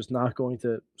Raw is just not going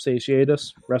to satiate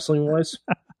us wrestling-wise,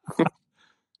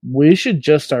 we should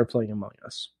just start playing Among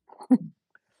Us.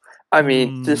 I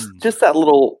mean, just that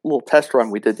little test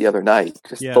run we did the other night,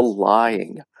 just the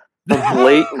lying, the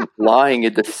blatant lying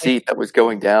and deceit that was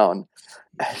going down.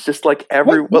 It's just like and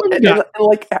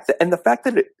the fact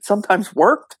that it sometimes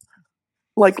worked,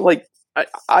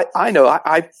 I know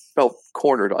I felt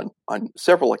cornered on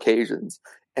several occasions,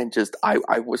 and just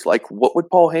I was like, what would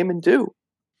Paul Heyman do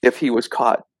if he was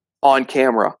caught on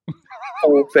camera,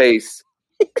 full face,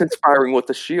 conspiring with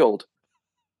the Shield,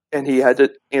 and he had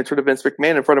to answer to Vince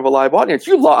McMahon in front of a live audience?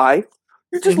 You lie,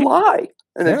 you just lie,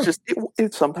 and it's just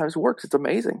it sometimes works. It's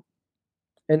amazing.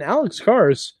 And Alex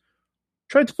Cars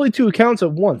tried to play 2 accounts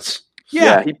at once.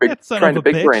 Yeah, he trying to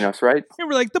big brain us, right? And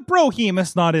we're like, the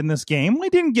Brohemoth's not in this game. I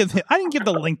didn't give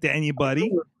the link to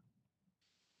anybody.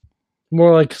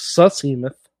 More like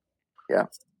Sussemoth. Yeah.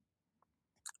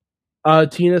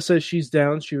 Tina says she's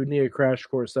down. She would need a crash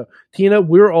course, though. Tina,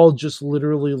 we're all just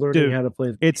you how to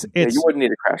play. It's you wouldn't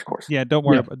need a crash course. Yeah, don't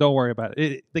worry about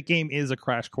it. The game is a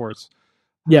crash course.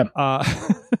 Yeah.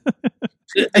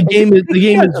 The game is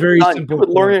very simple. You would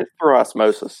learn it through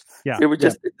osmosis. Yeah. It would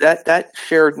just that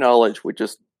shared knowledge would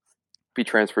just be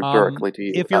transferred directly to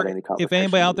you without any conversation. If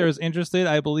anybody out there is interested,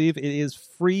 I believe it is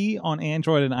free on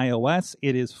Android and iOS.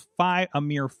 It is a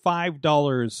mere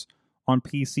 $5 on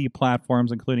PC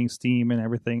platforms, including Steam and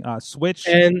everything. Switch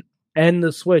and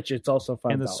the Switch, it's also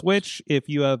 $5. And the Switch, if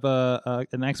you have an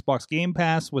Xbox Game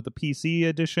Pass with the PC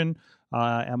edition,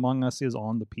 Among Us is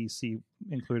on the PC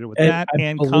included with that,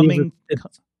 and coming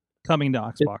to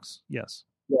Xbox. Yes.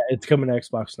 Yeah, it's coming to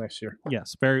Xbox next year.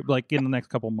 Yes, very in the next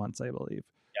couple months, I believe.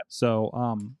 Yep.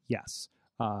 So, yes,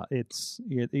 so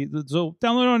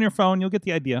download it on your phone. You'll get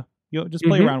the idea. You'll just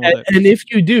play around with it. And if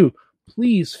you do,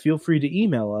 please feel free to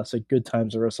email us at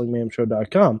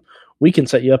goodtimesatwrestlingmayhemshow.com. We can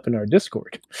set you up in our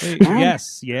Discord.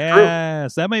 Yes.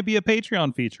 That might be a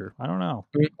Patreon feature. I don't know.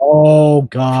 Oh,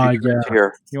 God, yeah.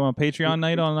 You want a Patreon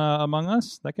night on Among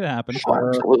Us? That could happen.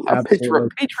 Sure, absolutely.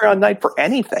 Patreon night for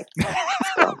anything.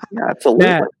 So, yeah,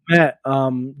 absolutely. Matt,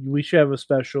 we should have a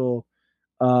special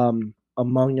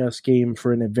Among Us game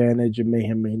for an advantage of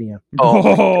Mayhem Mania.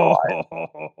 Oh,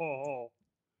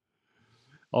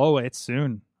 it's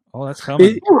soon. Oh, that's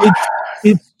coming.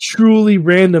 It's truly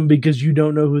random because you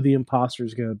don't know who the imposter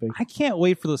is going to be. I can't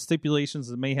wait for the stipulations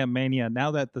of Mayhem Mania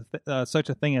now that such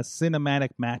a thing as cinematic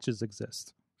matches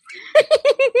exist.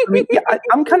 I mean,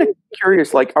 I'm kind of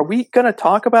curious. Like, are we going to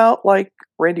talk about like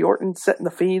Randy Orton setting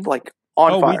the Fiend like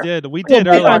on fire? We did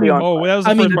earlier. That was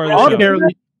the first part of the show.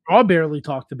 Raw barely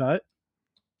talked about it.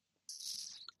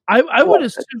 I would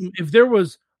assume if there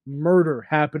was murder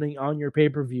happening on your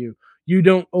pay-per-view, you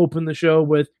don't open the show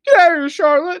with "Get out of here,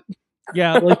 Charlotte."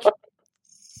 Yeah,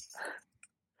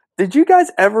 did you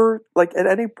guys ever at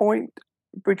any point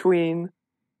between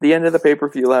the end of the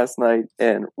pay-per-view last night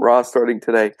and Raw starting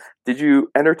today, did you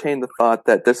entertain the thought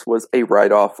that this was a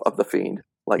write-off of the Fiend?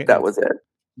 That was it?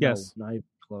 Yes, no, not even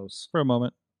close. For a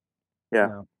moment. Yeah,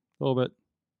 no. A little bit.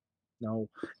 No.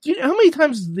 How many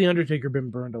times has The Undertaker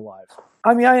been burned alive?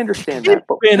 I mean, I understand that,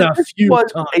 but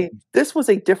this was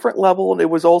a different level, and it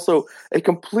was also a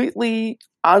completely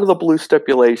out of the blue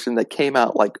stipulation that came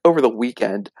out over the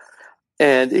weekend,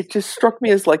 and it just struck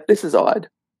me as this is odd.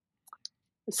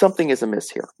 Something is amiss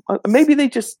here. Maybe they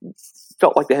just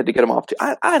felt like they had to get him off.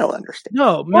 I don't understand.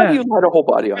 No, why do you light a whole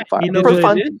body on fire? For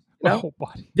fun?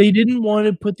 They didn't want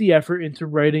to put the effort into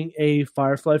writing a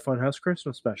Firefly Funhouse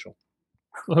Christmas special.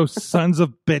 Those sons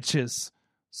of bitches.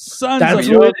 Sons That's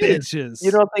of what it is. bitches.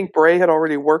 You don't think Bray had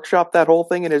already workshopped that whole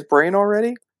thing in his brain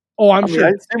already? Oh, I'm I mean, sure. I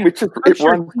assume it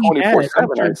runs he had.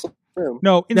 24/7. I assume.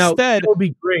 No, instead, it'll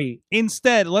be great.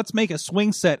 Instead, let's make a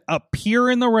swing set appear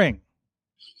in the ring.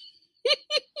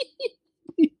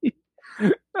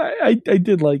 I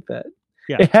did like that.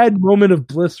 Yeah. It had "Moment of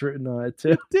Bliss" written on it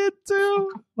too. Did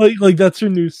too. Like that's your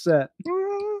new set.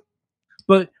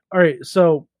 But all right,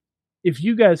 so if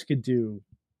you guys could do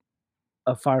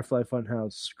a Firefly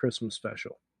Funhouse Christmas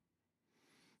special,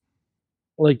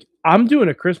 like I'm doing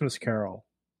a Christmas Carol,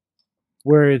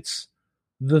 where it's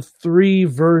the 3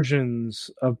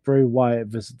 versions of Bray Wyatt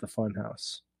visit the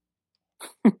Funhouse.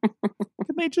 Can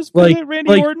they just visit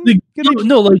Randy Orton?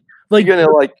 Like you're gonna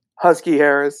like Husky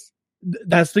Harris.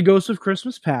 That's the Ghost of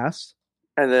Christmas Past.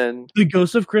 And then the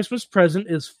Ghost of Christmas Present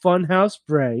is Funhouse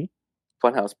Bray.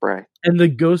 Funhouse Bray. And the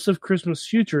Ghost of Christmas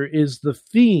Future is the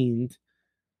Fiend.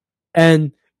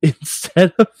 And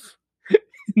instead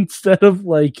of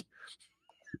like,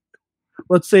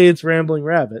 let's say it's Rambling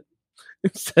Rabbit.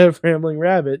 Instead of Rambling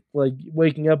Rabbit, like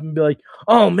waking up and be like,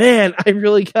 oh man, I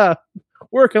really got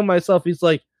work on myself. He's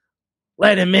like,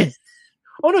 let him in.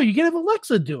 Oh no, you can have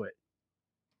Alexa do it.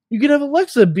 You can have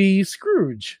Alexa be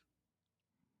Scrooge.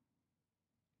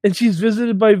 And she's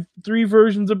visited by 3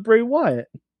 versions of Bray Wyatt.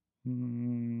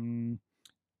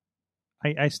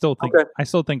 I still think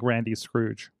Randy's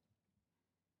Scrooge.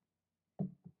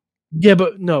 Yeah,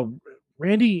 but no,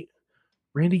 Randy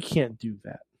can't do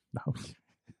that. No.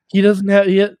 He doesn't have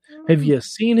yet. Have you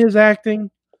seen his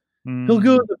acting? He'll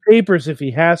go to the papers if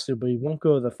he has to, but he won't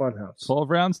go to the Funhouse. 12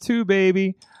 rounds 2,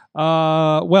 baby.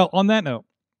 Well, on that note,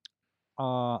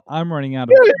 I'm running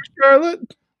out of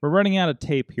Charlotte. We're running out of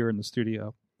tape here in the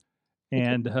studio,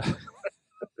 and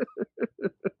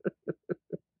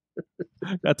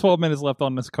got 12 minutes left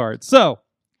on this card. So,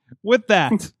 with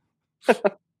that,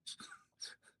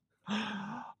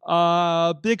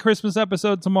 big Christmas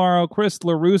episode tomorrow. Chris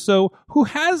LaRusso, who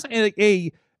has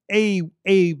a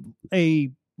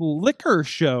liquor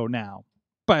show now.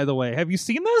 By the way, have you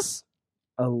seen this?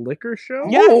 A liquor show?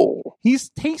 Yeah, he's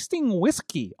tasting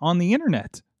whiskey on the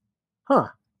internet. Huh?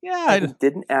 Yeah, he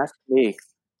didn't ask me.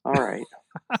 All right.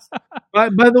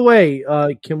 By the way,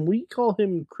 can we call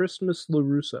him Christmas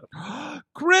LaRusso?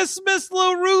 Christmas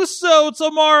LaRusso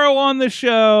tomorrow on the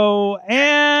show,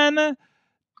 and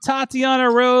Tatiana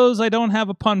Rose. I don't have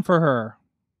a pun for her.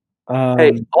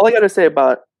 Hey, all I got to say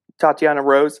about Tatiana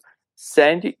Rose: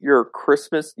 send your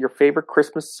favorite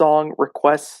Christmas song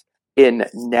requests in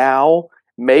now.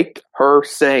 Make her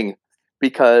sing,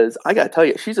 because I got to tell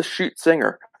you, she's a shoot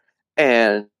singer,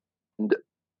 and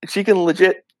she can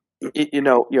legit,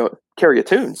 carry a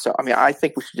tune. So, I mean, I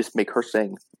think we should just make her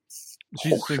sing.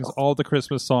 She sings all the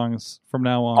Christmas songs from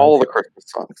now on. All the Christmas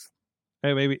songs.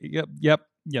 Hey, baby. Yep.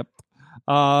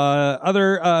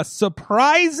 Other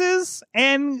surprises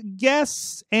and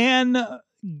guests and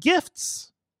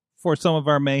gifts for some of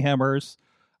our Mayhemers,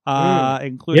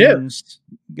 including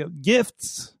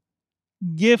gifts.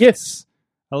 At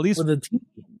least with a T.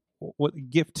 What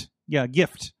gift? Yeah,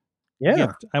 gift. Yeah.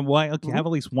 Gift. And have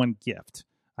at least one gift.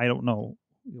 I don't know.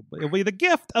 It'll be the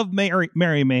gift of Merry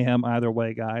Mayhem either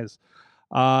way, guys.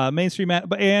 Mainstream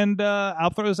and I'll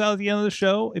throw this out at the end of the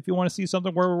show. If you want to see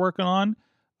something we're working on,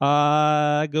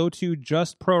 go to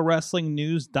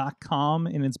justprowrestlingnews.com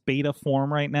in its beta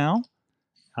form right now.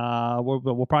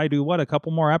 We'll probably do a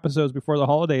couple more episodes before the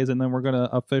holidays, and then we're going to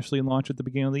officially launch at the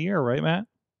beginning of the year, right, Matt?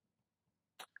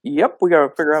 Yep, we got to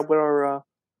figure out what our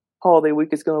holiday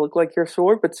week is going to look like here,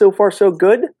 Sword. But so far, so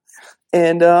good.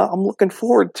 And I'm looking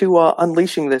forward to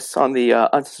unleashing this on the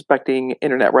unsuspecting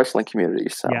internet wrestling community.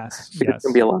 So yes. It's going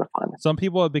to be a lot of fun. Some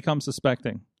people have become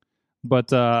suspecting.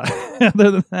 But other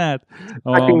than that,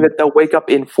 suspecting that they'll wake up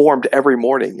informed every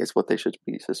morning is what they should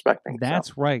be suspecting.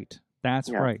 That's right. That's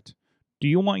right. Do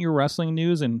you want your wrestling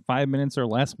news in 5 minutes or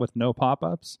less with no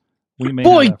pop-ups? We may.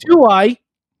 Boy, do I!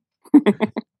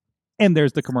 And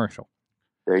there's the commercial.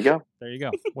 There you go.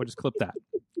 We'll just clip that.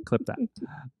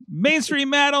 Mainstream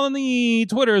Matt on the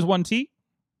Twitter is 1T.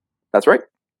 That's right.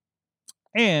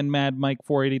 And Mad Mike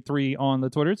 483 on the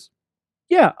Twitters.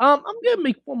 Yeah, I'm gonna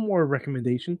make one more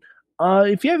recommendation.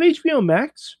 If you have HBO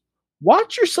Max,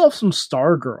 watch yourself some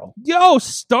Stargirl. Yo,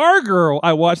 Stargirl!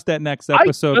 I watched that next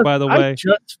episode, by the way. I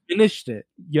just finished it.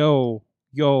 Yo,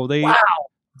 they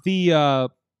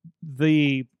the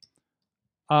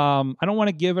I don't want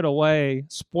to give it away.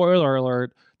 Spoiler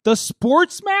alert. The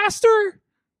Sportsmaster?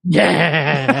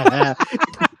 Yeah.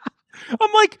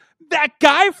 I'm like, that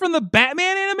guy from the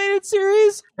Batman animated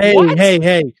series?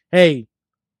 Hey.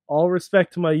 All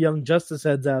respect to my young Justice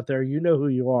heads out there. You know who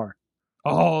you are.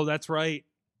 Oh, that's right.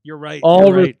 You're right. All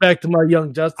You're right. respect to my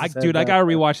Young Justice. Dude, I gotta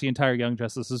rewatch the entire Young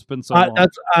Justice. It's been so long.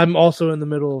 I'm also in the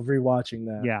middle of rewatching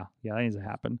that. Yeah, that needs to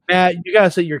happen. Matt, you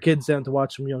gotta sit your kids down to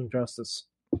watch some Young Justice.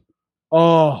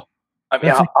 Oh, I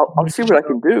mean, I'll see what I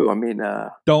can do. I mean,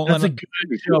 that's a good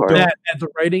show. Matt, the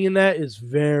writing in that is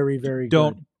very, very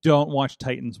good. Don't watch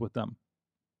Titans with them.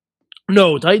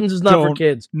 No, Titans is not for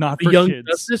kids. Not the for Young kids.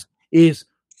 Justice is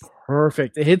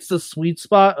perfect. It hits the sweet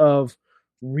spot of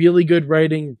really good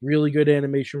writing, really good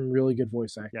animation, really good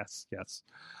voice acting. Yes.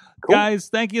 Cool. Guys,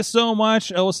 thank you so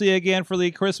much. We'll see you again for the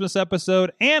Christmas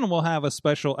episode, and we'll have a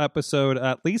special episode,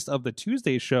 at least of the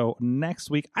Tuesday show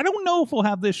next week. I don't know if we'll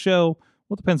have this show.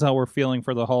 Well, it depends how we're feeling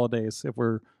for the holidays, if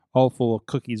we're all full of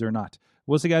cookies or not.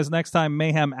 We'll see you guys next time.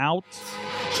 Mayhem out.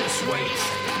 Just wait,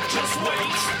 just wait,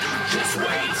 just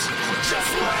wait,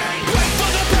 just wait. Wait for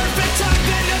the perfect time,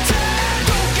 then attack.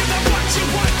 Don't give up what you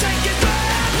want, take it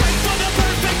back. Wait for the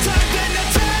perfect time, then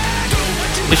attack. Do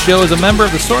what you This show is a member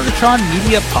of the Sorgatron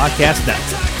Media Podcast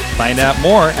Network. Find out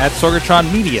more at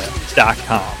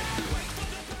sorgatronmedia.com.